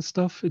collecting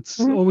stuff. It's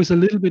always a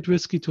little bit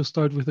risky to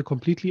start with a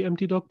completely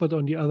empty doc, but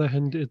on the other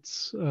hand,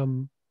 it's...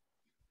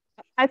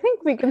 I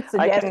think we can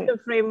suggest a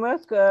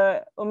framework.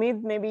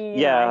 Omid,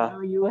 maybe I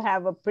know you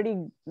have a pretty,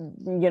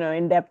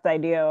 in-depth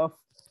idea of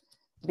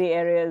the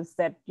areas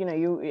that,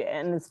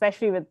 and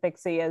especially with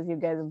Pixie, as you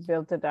guys have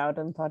built it out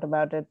and thought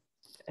about it,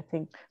 I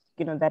think,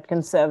 that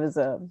can serve as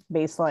a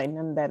baseline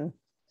and then...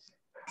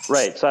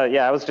 Right. So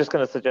yeah, I was just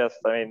going to suggest,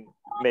 I mean,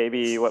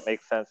 maybe what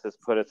makes sense is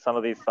put some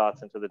of these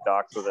thoughts into the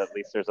doc so that at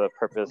least there's a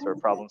purpose or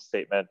problem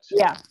statement.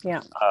 Yeah.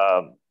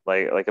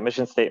 Like a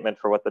mission statement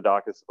for what the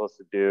doc is supposed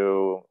to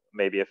do,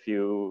 maybe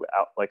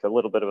like a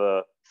little bit of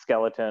a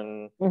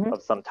skeleton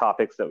of some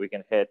topics that we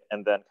can hit,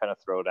 and then kind of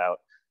throw it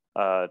out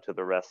to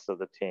the rest of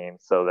the team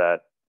so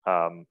that,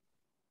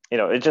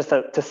 it's just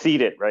to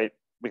seed it, right?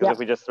 Because if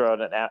we just throw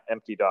out an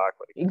empty doc,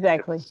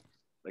 exactly,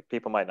 like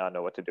people might not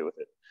know what to do with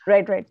it.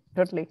 Right,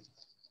 totally.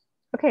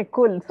 Okay,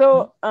 cool.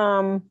 So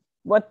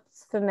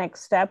what's the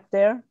next step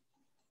there?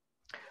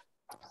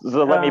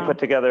 So let me I can put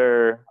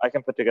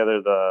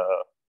together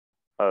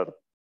the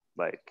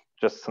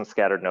just some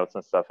scattered notes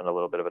and stuff and a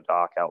little bit of a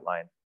doc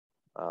outline.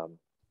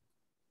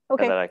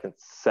 Okay. And then I can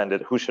send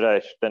it. Should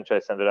I send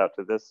it out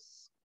to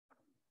this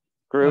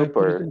I group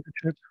put it or? in the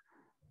chat.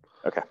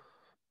 Okay.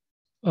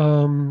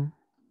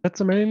 That's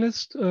a mailing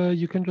list.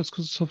 You can just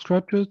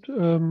subscribe to it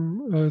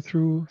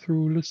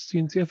through list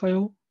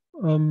CNCF.io.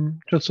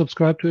 Just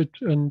subscribe to it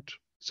and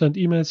send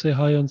emails, say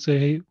hi, and say,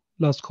 hey,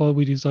 last call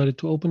we decided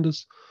to open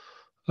this.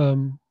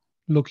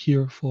 Look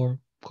here for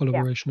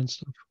collaboration and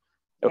stuff.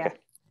 Okay.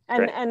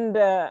 Yeah. And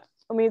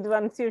Umid,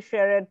 once you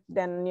share it,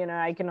 then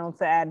I can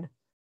also add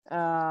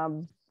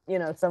some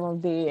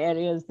of the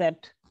areas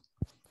that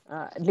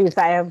at least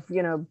I have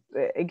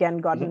again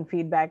gotten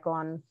feedback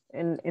on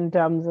in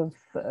terms of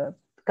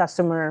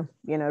customer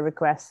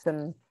requests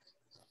and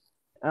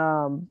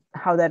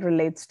how that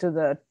relates to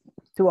the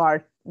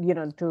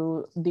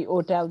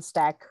OTel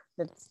stack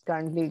that's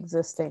currently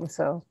existing.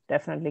 So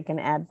definitely can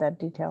add that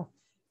detail.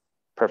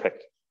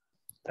 Perfect.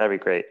 That'd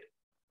be great.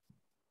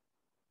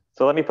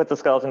 So let me put the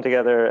skeleton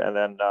together, and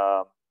then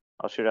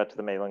I'll shoot out to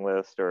the mailing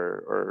list,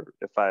 or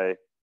if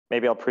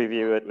maybe I'll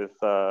preview it with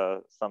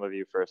some of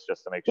you first,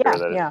 just to make sure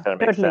that it kind of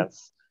makes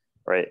sense,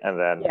 right? And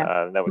then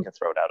we can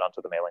throw it out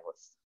onto the mailing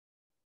list.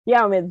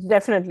 Yeah, I mean,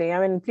 definitely.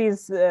 I mean,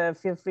 please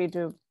feel free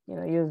to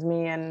use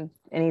me, and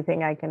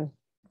anything I can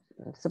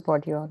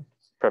support you on.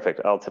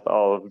 Perfect.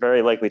 I'll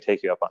very likely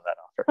take you up on that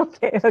offer.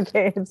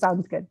 Okay, it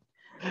sounds good.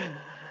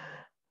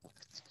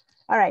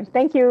 All right,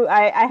 thank you.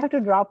 I have to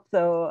drop,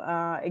 so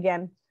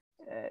again,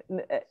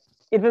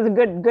 it was a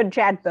good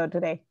chat though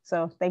today.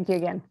 So thank you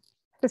again.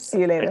 See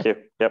you later. Thank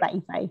you. Yep.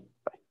 Bye. Bye.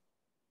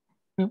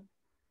 Yep.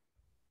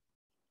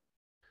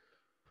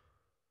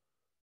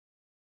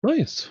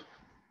 Nice.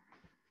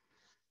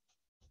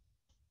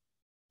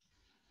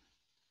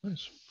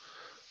 Nice.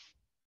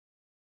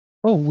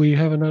 Oh, we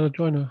have another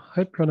joiner.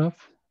 Hi, Pranav.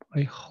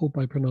 I hope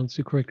I pronounced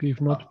it correctly. If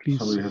not, please.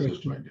 Somebody has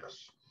just joined,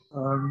 yes.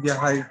 Yeah,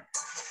 hi.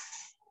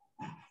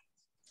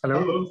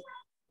 Hello.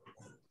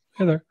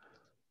 Hey there.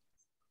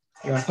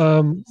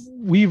 Yeah.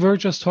 We were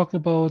just talking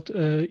about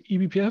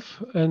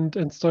eBPF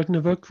and starting a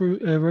work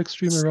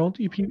stream around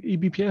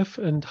eBPF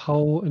and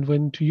how and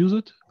when to use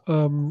it.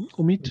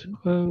 Omid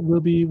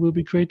will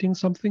be creating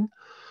something.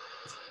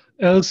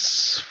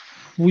 Else,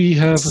 we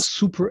have a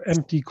super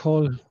empty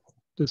call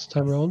this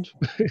time around.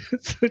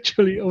 It's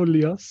actually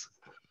only us.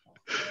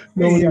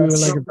 Normally we were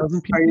like a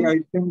dozen people. I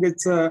think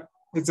it's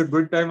a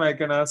good time I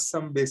can ask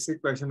some basic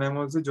question. I'm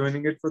also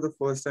joining it for the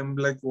first time.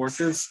 Like, what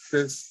is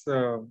this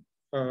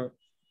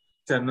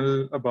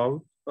channel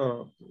about?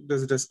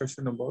 This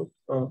discussion about?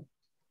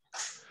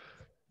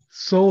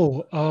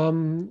 So,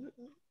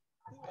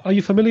 are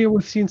you familiar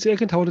with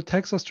CNCF and how the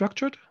tags are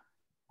structured?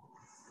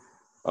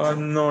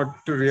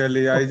 Not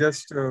really. I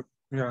just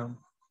yeah.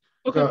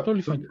 Okay,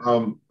 totally fine.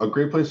 A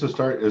great place to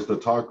start is the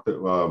talk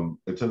that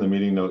it's in the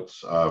meeting notes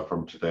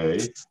from today.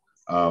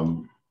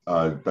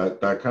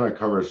 That kind of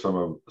covers some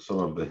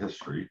of the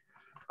history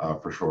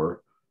for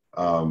sure.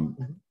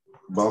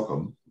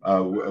 Welcome.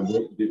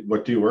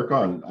 What do you work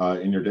on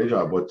in your day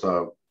job?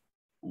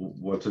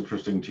 What's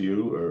interesting to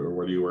you, or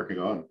what are you working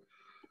on?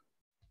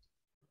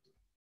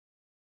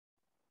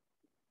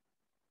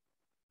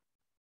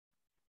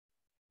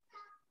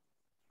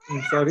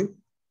 I'm sorry.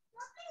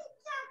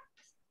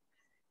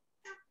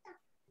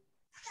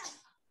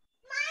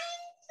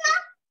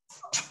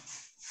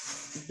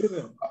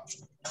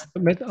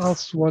 Matt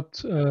asked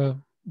what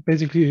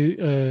basically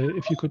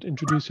if you could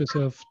introduce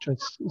yourself,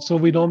 just so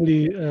we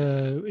normally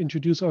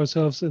introduce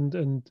ourselves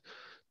and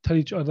tell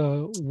each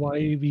other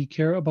why we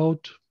care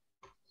about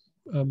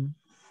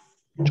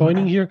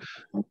joining here.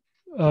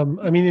 I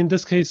mean, in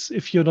this case,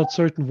 if you're not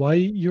certain why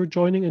you're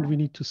joining and we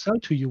need to sell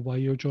to you why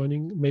you're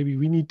joining, maybe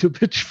we need to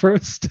pitch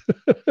first,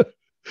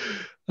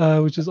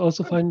 which is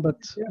also fine. But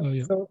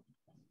yeah.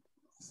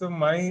 So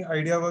my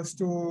idea was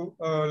to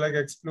like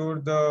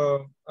explore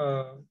the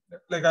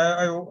like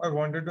I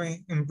wanted to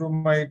improve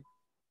my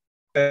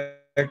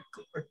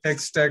tech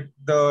stack,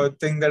 the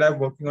thing that I'm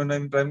working on.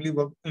 I'm primarily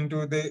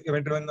into the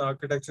event-driven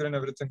architecture and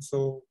everything.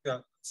 So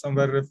yeah,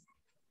 somewhere if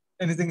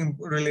anything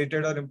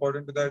related or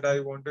important to that, I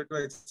wanted to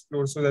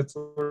explore. So that's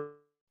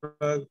what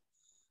I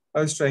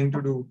was trying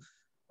to do.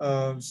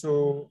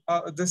 So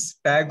this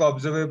tag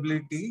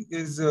observability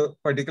is a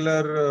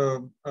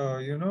particular,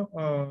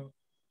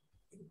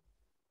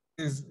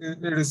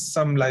 it is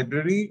some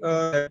library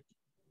that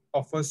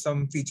offers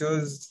some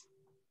features.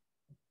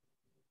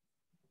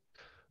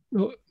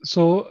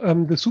 So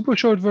the super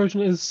short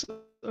version is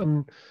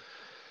you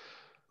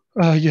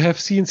have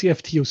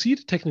CNCF TOC,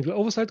 the Technical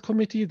Oversight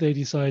Committee. They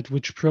decide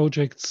which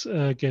projects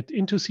get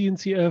into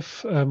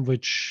CNCF,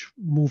 which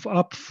move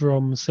up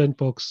from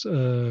sandbox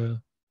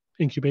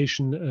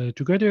incubation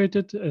to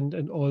graduated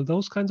and all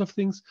those kinds of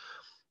things.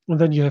 And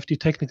then you have the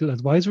technical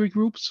advisory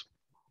groups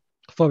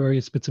for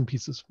various bits and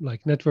pieces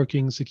like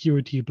networking,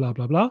 security, blah,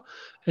 blah, blah.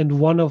 And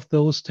one of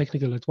those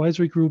technical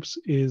advisory groups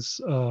is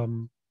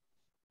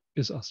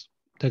us,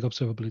 Tech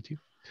Observability.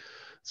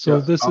 So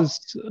yeah, this is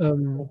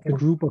a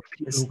group of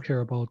people who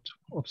care about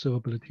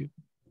observability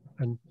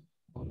and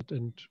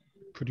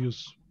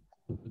produce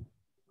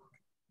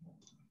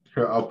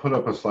Here, I'll put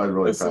up a slide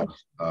really So-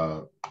 fast,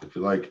 if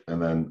you like,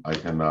 and then I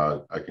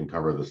can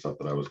cover the stuff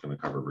that I was going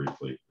to cover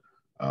briefly.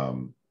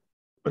 But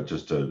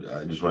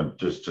I just want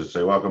to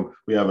say welcome.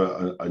 We have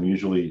an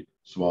unusually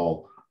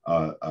small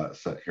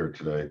set here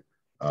today.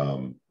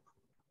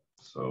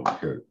 So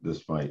here,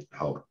 this might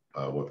help.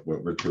 What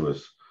we're to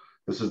is,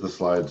 this is the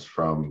slides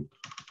from.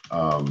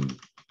 I'm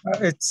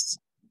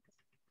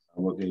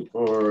looking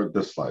for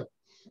this slide.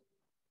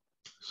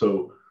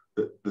 So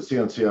the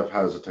CNCF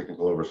has a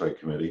technical oversight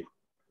committee,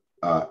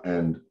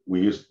 and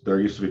there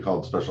used to be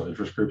called special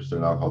interest groups. They're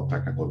now called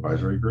technical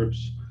advisory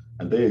groups,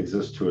 and they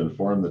exist to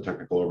inform the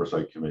technical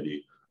oversight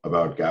committee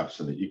about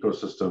gaps in the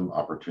ecosystem,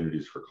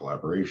 opportunities for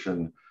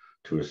collaboration,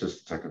 to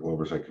assist the technical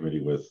oversight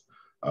committee with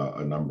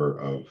a number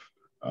of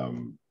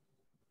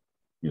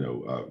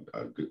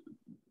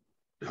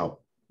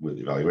help with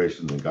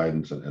evaluations and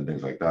guidance and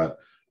things like that.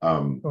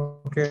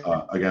 Okay.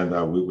 Again,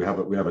 we have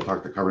a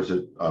talk that covers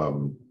it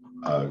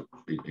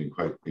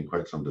in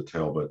quite some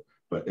detail,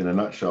 but in a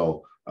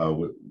nutshell,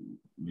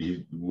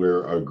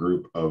 we're a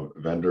group of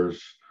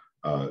vendors,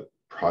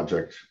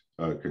 project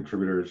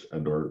contributors,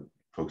 and/or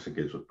folks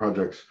engaged with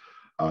projects,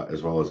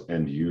 as well as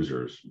end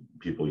users,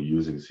 people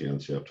using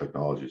CNCF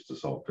technologies to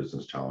solve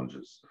business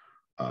challenges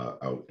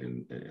out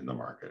in the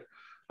market.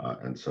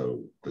 And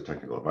so the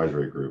technical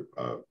advisory group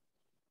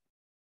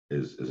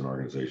is an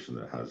organization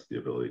that has the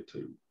ability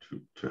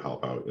to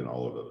help out in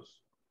all of those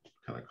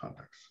kind of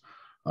contexts.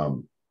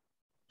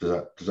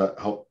 Does that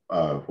help?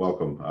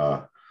 Welcome.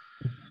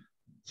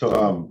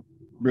 So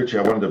Richie,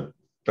 I wanted to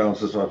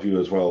bounce this off you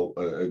as well,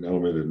 and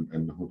Omid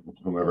and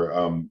whomever.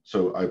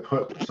 So I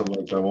put some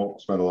links. I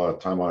won't spend a lot of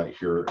time on it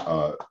here,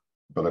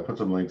 but I put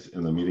some links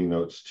in the meeting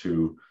notes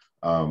to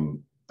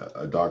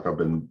a doc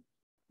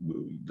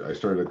I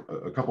started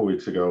a couple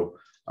weeks ago,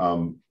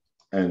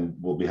 and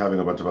we'll be having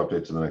a bunch of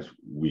updates in the next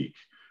week,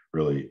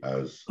 really,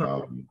 as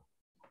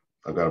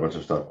I've got a bunch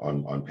of stuff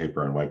on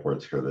paper and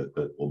whiteboards here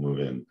that will move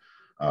in.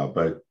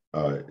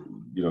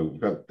 We've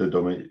got the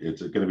domain.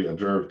 It's going to be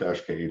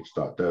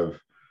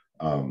observe-kh.dev.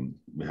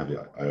 We have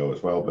the IO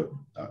as well, but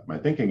my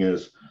thinking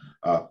is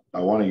I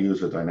want to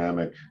use a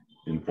dynamic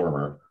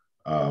informer.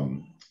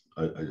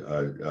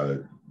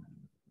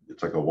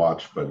 It's like a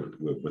watch, but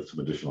with some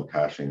additional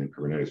caching in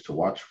Kubernetes to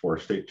watch for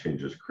state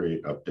changes,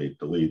 create, update,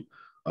 delete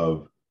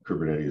of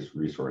Kubernetes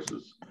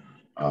resources,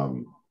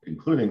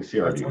 including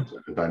CRDs.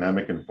 A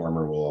dynamic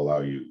informer will allow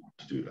you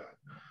to do that.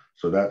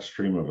 So that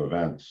stream of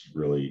events,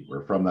 really,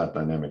 or from that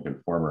dynamic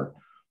informer,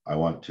 I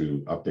want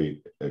to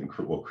update and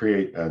we'll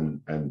create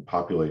and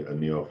populate a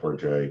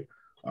Neo4j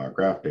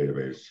graph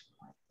database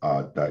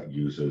that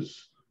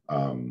uses,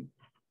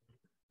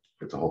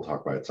 it's a whole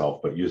talk by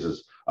itself, but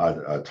uses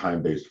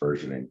time-based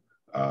versioning,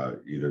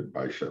 either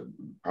by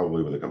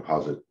probably with a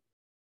composite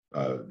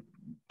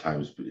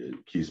times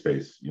key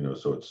space,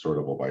 so it's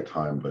sortable by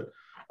time, but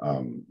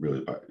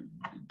really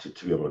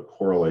to be able to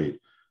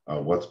correlate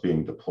what's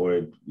being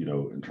deployed,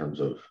 in terms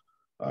of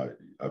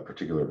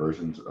particular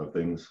versions of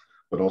things,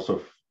 but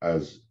also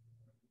as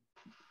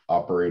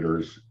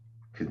operators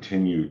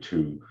continue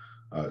to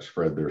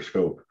spread their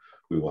scope,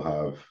 we will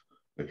have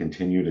a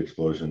continued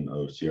explosion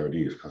of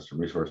CRDs, custom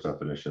resource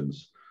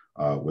definitions,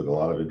 with a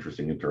lot of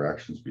interesting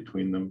interactions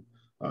between them,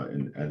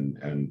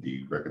 and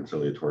the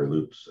reconciliatory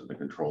loops and the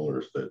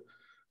controllers that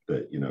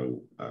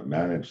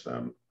manage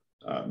them,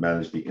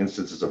 manage the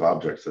instances of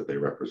objects that they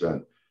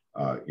represent,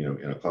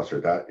 in a cluster.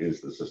 That is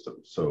the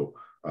system. So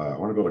I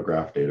want to build a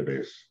graph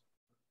database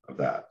of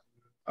that,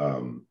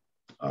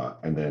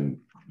 and then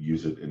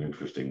use it in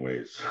interesting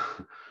ways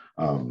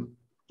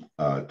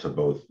to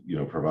both,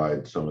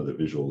 provide some of the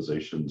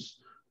visualizations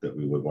that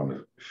we would want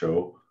to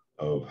show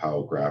of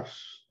how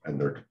graphs and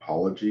their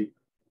topology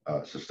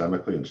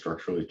systemically and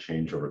structurally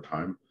change over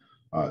time.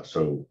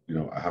 So,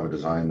 I have a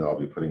design that I'll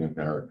be putting in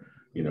there,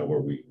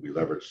 where we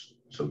leverage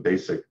some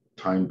basic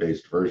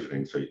time-based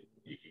versioning. So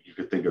you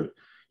could think of,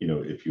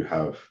 if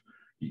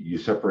you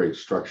separate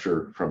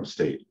structure from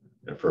state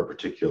for a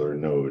particular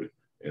node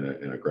in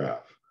a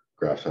graph.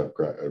 Graphs have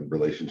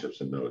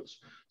relationships in nodes.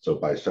 So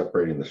by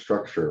separating the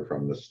structure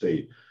from the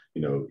state,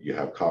 you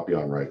have copy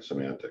on write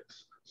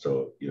semantics.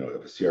 So,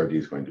 if a CRD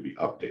is going to be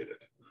updated,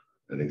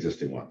 an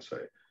existing one,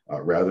 say,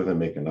 rather than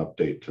make an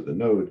update to the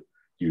node,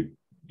 you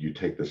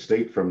take the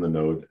state from the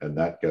node and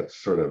that gets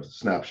sort of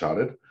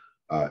snapshotted,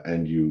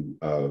 and you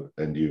have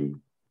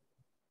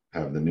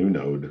the new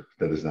node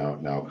that is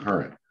now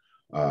current.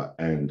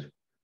 And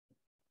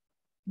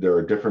there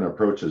are different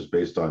approaches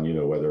based on,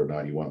 whether or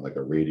not you want like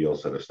a radial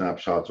set of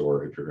snapshots,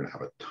 or if you're going to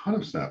have a ton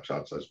of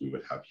snapshots, as we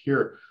would have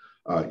here,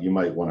 you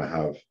might want to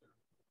have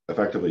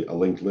effectively a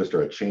linked list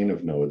or a chain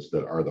of nodes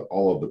that are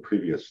all of the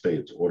previous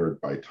states ordered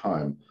by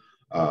time,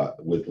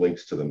 with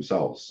links to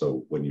themselves.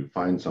 So when you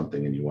find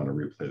something and you want to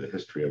replay the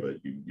history of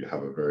it, you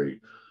have a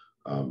very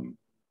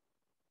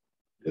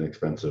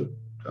inexpensive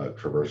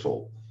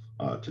traversal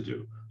to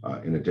do.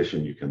 In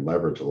addition, you can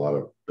leverage a lot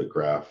of the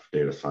graph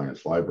data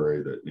science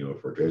library that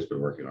Neo4j has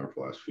been working on for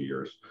the last few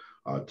years,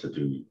 to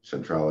do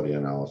centrality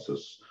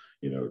analysis,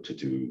 to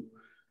do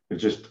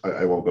it's just,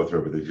 I won't go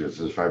through it, but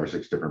there's 5 or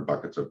 6 different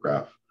buckets of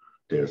graph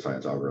data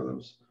science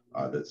algorithms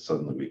that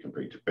suddenly we can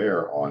bring to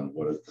bear on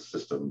what is the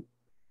system,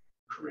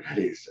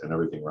 Kubernetes and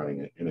everything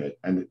running in it,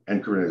 and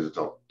Kubernetes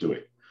itself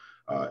doing.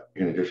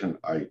 In addition,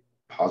 I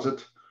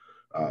posit,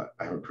 I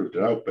haven't proved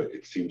it out, but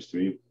it seems to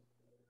me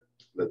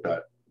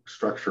that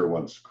structure,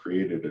 once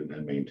created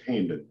and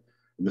maintained, and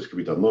this could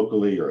be done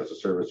locally or as a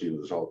service, either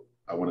there's all,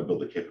 I want to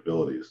build the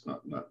capabilities,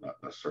 not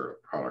necessarily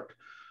a product.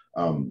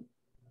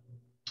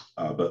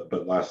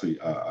 But lastly,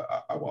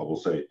 I will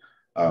say,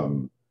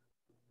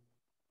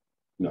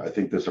 I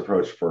think this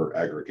approach for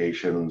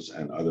aggregations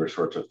and other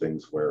sorts of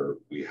things where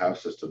we have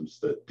systems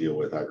that deal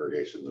with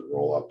aggregations and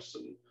roll-ups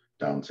and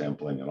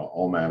downsampling and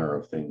all manner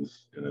of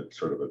things in a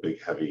sort of a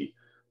big, heavy,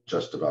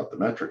 just about the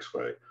metrics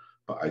way.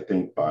 But I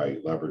think by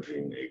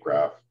leveraging a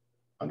graph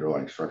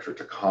underlying structure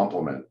to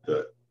complement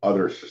the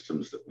other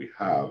systems that we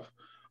have,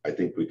 I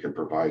think we can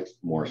provide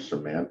more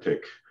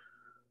semantic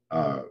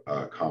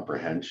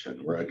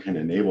comprehension, where it can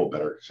enable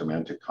better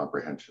semantic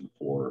comprehension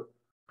for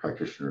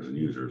practitioners and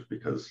users,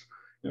 because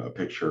a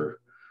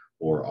picture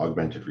or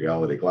augmented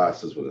reality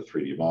glasses with a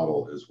 3D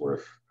model is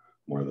worth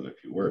more than a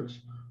few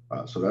words.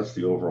 So that's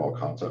the overall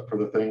concept for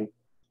the thing.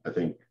 I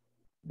think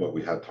what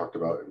we had talked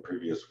about in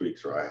previous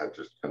weeks, or I had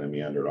just kind of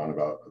meandered on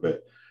about a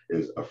bit,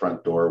 is a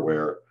front door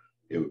where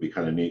it would be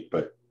kind of neat,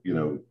 but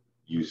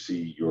you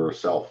see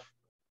yourself,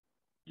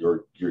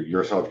 your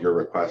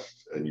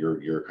request and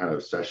your kind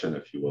of session,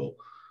 if you will,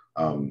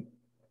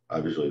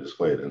 visually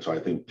displayed. And so I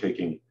think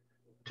taking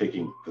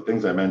the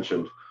things I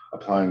mentioned,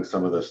 applying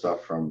some of the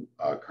stuff from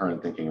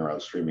current thinking around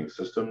streaming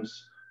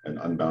systems and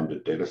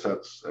unbounded data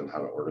sets and how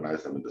to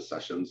organize them into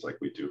sessions like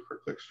we do for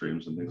click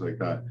streams and things like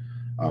that.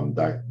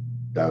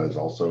 That is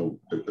also,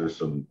 there's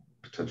some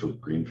potential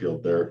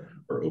greenfield there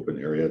or open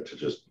area to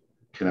just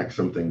connect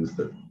some things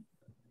that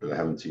I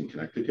haven't seen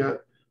connected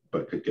yet,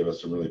 but could give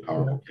us some really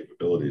powerful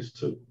capabilities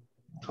to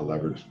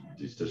leverage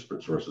these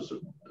disparate sources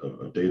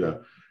of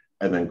data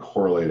and then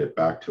correlate it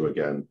back to,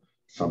 again,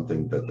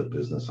 something that the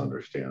business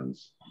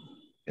understands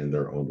in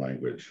their own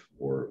language,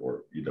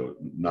 or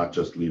not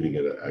just leaving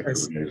it at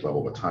Kubernetes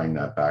level, but tying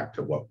that back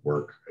to what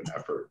work and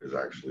effort is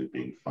actually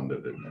being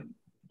funded and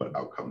what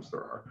outcomes there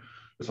are.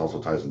 This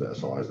also ties into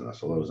SLIs and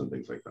SLOs and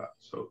things like that.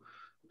 So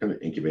kind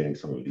of incubating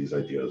some of these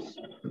ideas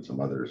and some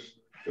others.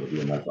 It'll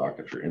be in that doc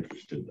if you're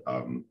interested,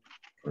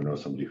 or know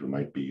somebody who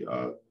might be,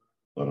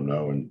 let them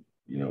know. And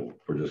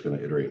we're just going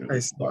to iterate in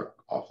the doc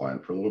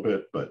offline for a little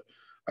bit, but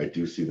I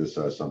do see this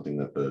as something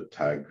that the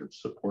tag could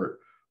support,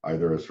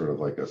 either as sort of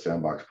like a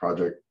sandbox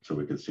project, so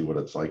we could see what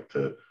it's like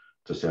to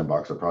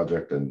sandbox a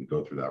project and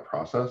go through that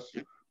process,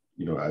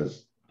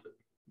 as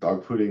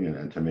dog fooding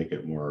and to make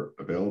it more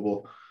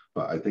available.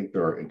 But I think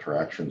there are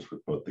interactions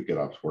with both the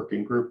GitOps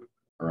working group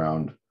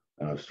around,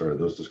 and I've started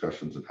those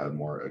discussions and had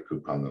more at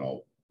KubeCon that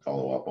I'll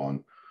follow up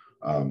on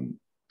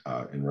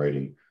in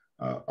writing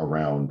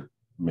around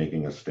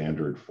making a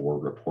standard for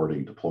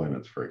reporting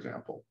deployments, for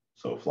example.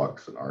 So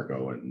Flux and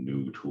Argo and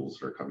new tools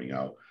that are coming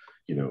out,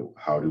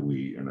 how do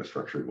we, in a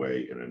structured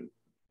way, and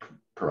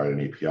provide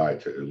an API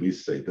to at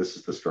least say, this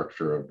is the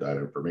structure of that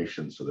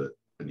information, so that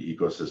an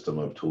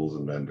ecosystem of tools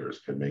and vendors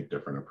can make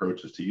different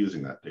approaches to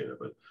using that data.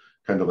 But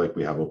kind of like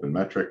we have open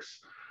metrics,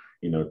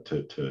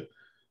 to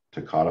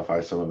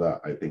codify some of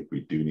that, I think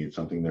we do need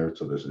something there.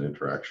 So there's an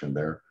interaction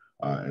there.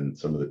 And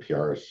some of the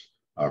PRs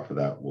for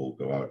that will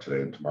go out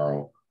today and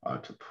tomorrow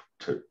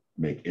to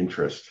make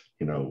interest,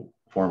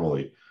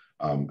 formally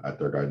at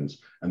their guidance.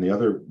 And the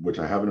other, which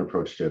I haven't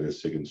approached yet,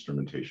 is SIG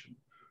instrumentation,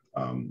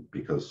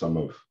 because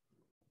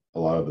a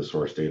lot of the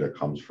source data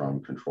comes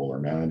from controller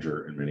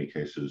manager in many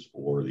cases,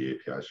 or the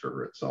API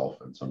server itself,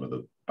 and some of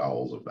the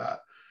bowels of that,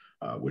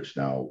 which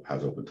now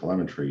has open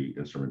telemetry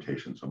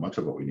instrumentation. So much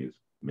of what we need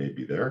may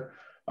be there,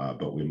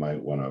 but we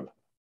might want to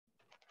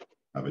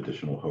have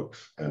additional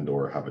hooks and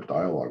or have a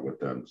dialogue with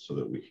them so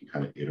that we can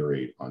kind of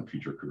iterate on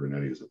future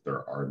Kubernetes if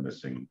there are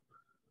missing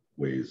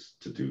ways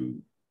to do,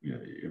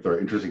 if there are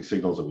interesting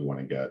signals that we want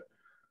to get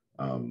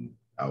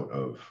out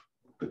of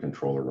the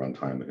controller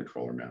runtime, the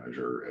controller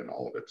manager, and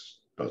all of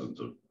its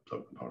dozens of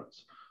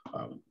subcomponents.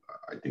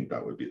 I think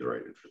that would be the right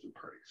interested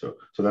party. So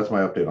that's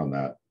my update on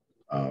that.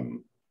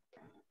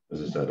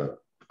 As I said,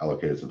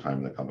 allocated some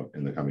time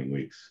in the coming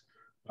weeks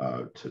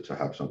to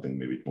have something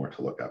maybe more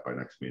to look at by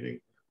next meeting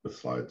with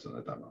slides and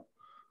a demo.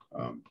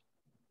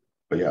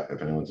 But yeah,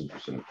 if anyone's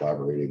interested in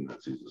collaborating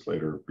that sees this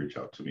later, reach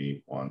out to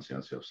me on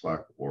CNCF Slack,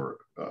 or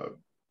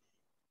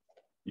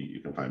you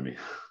can find me.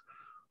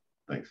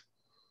 Thanks.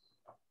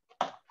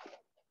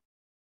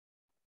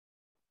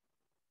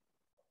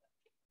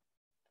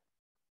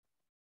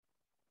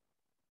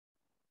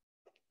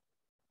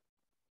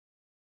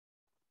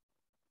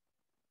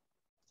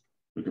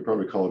 We could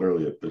probably call it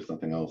early if there's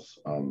nothing else.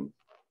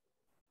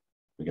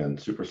 Again,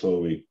 super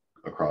slow week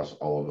across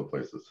all of the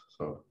places.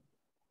 So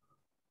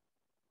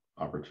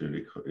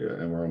opportunity, yeah,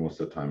 and we're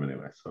almost at time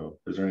anyway. So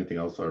is there anything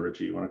else,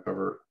 Richie, you want to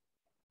cover?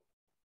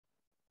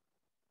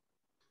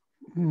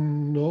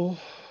 No.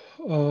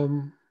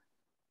 Oh,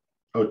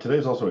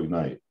 today's also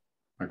Ignite.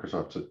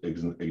 Microsoft's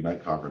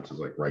Ignite conference is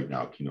like right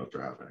now. Keynotes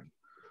are happening.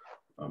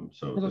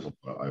 So there's a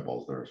lot of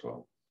eyeballs there as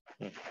well.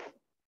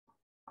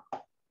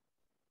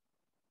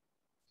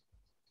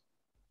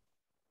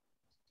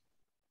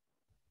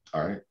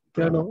 All right.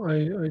 Yeah, no,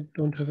 I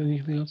don't have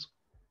anything else.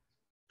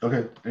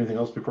 Okay. Anything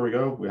else before we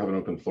go? We have an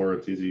open floor.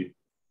 It's easy.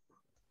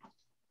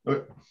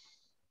 Okay.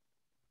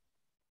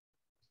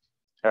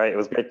 All right. It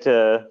was great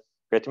to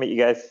meet you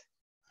guys.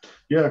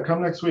 Yeah,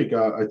 come next week.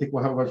 I think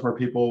we'll have a bunch more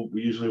people.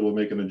 We usually will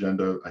make an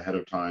agenda ahead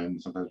of time.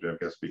 Sometimes we have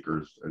guest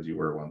speakers, as you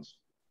were once.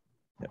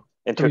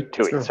 In two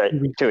weeks, right?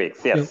 2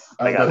 weeks. Yes,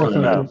 I got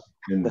it.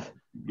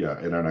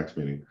 In our next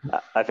meeting.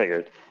 I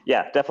figured.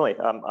 Yeah, definitely.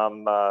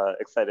 I'm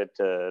excited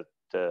to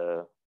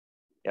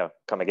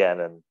come again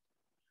and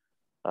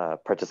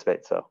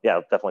participate. So yeah,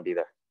 I'll definitely be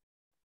there.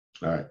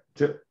 All right.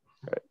 Tip.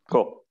 All right.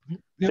 Cool. Yep.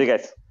 See you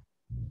guys.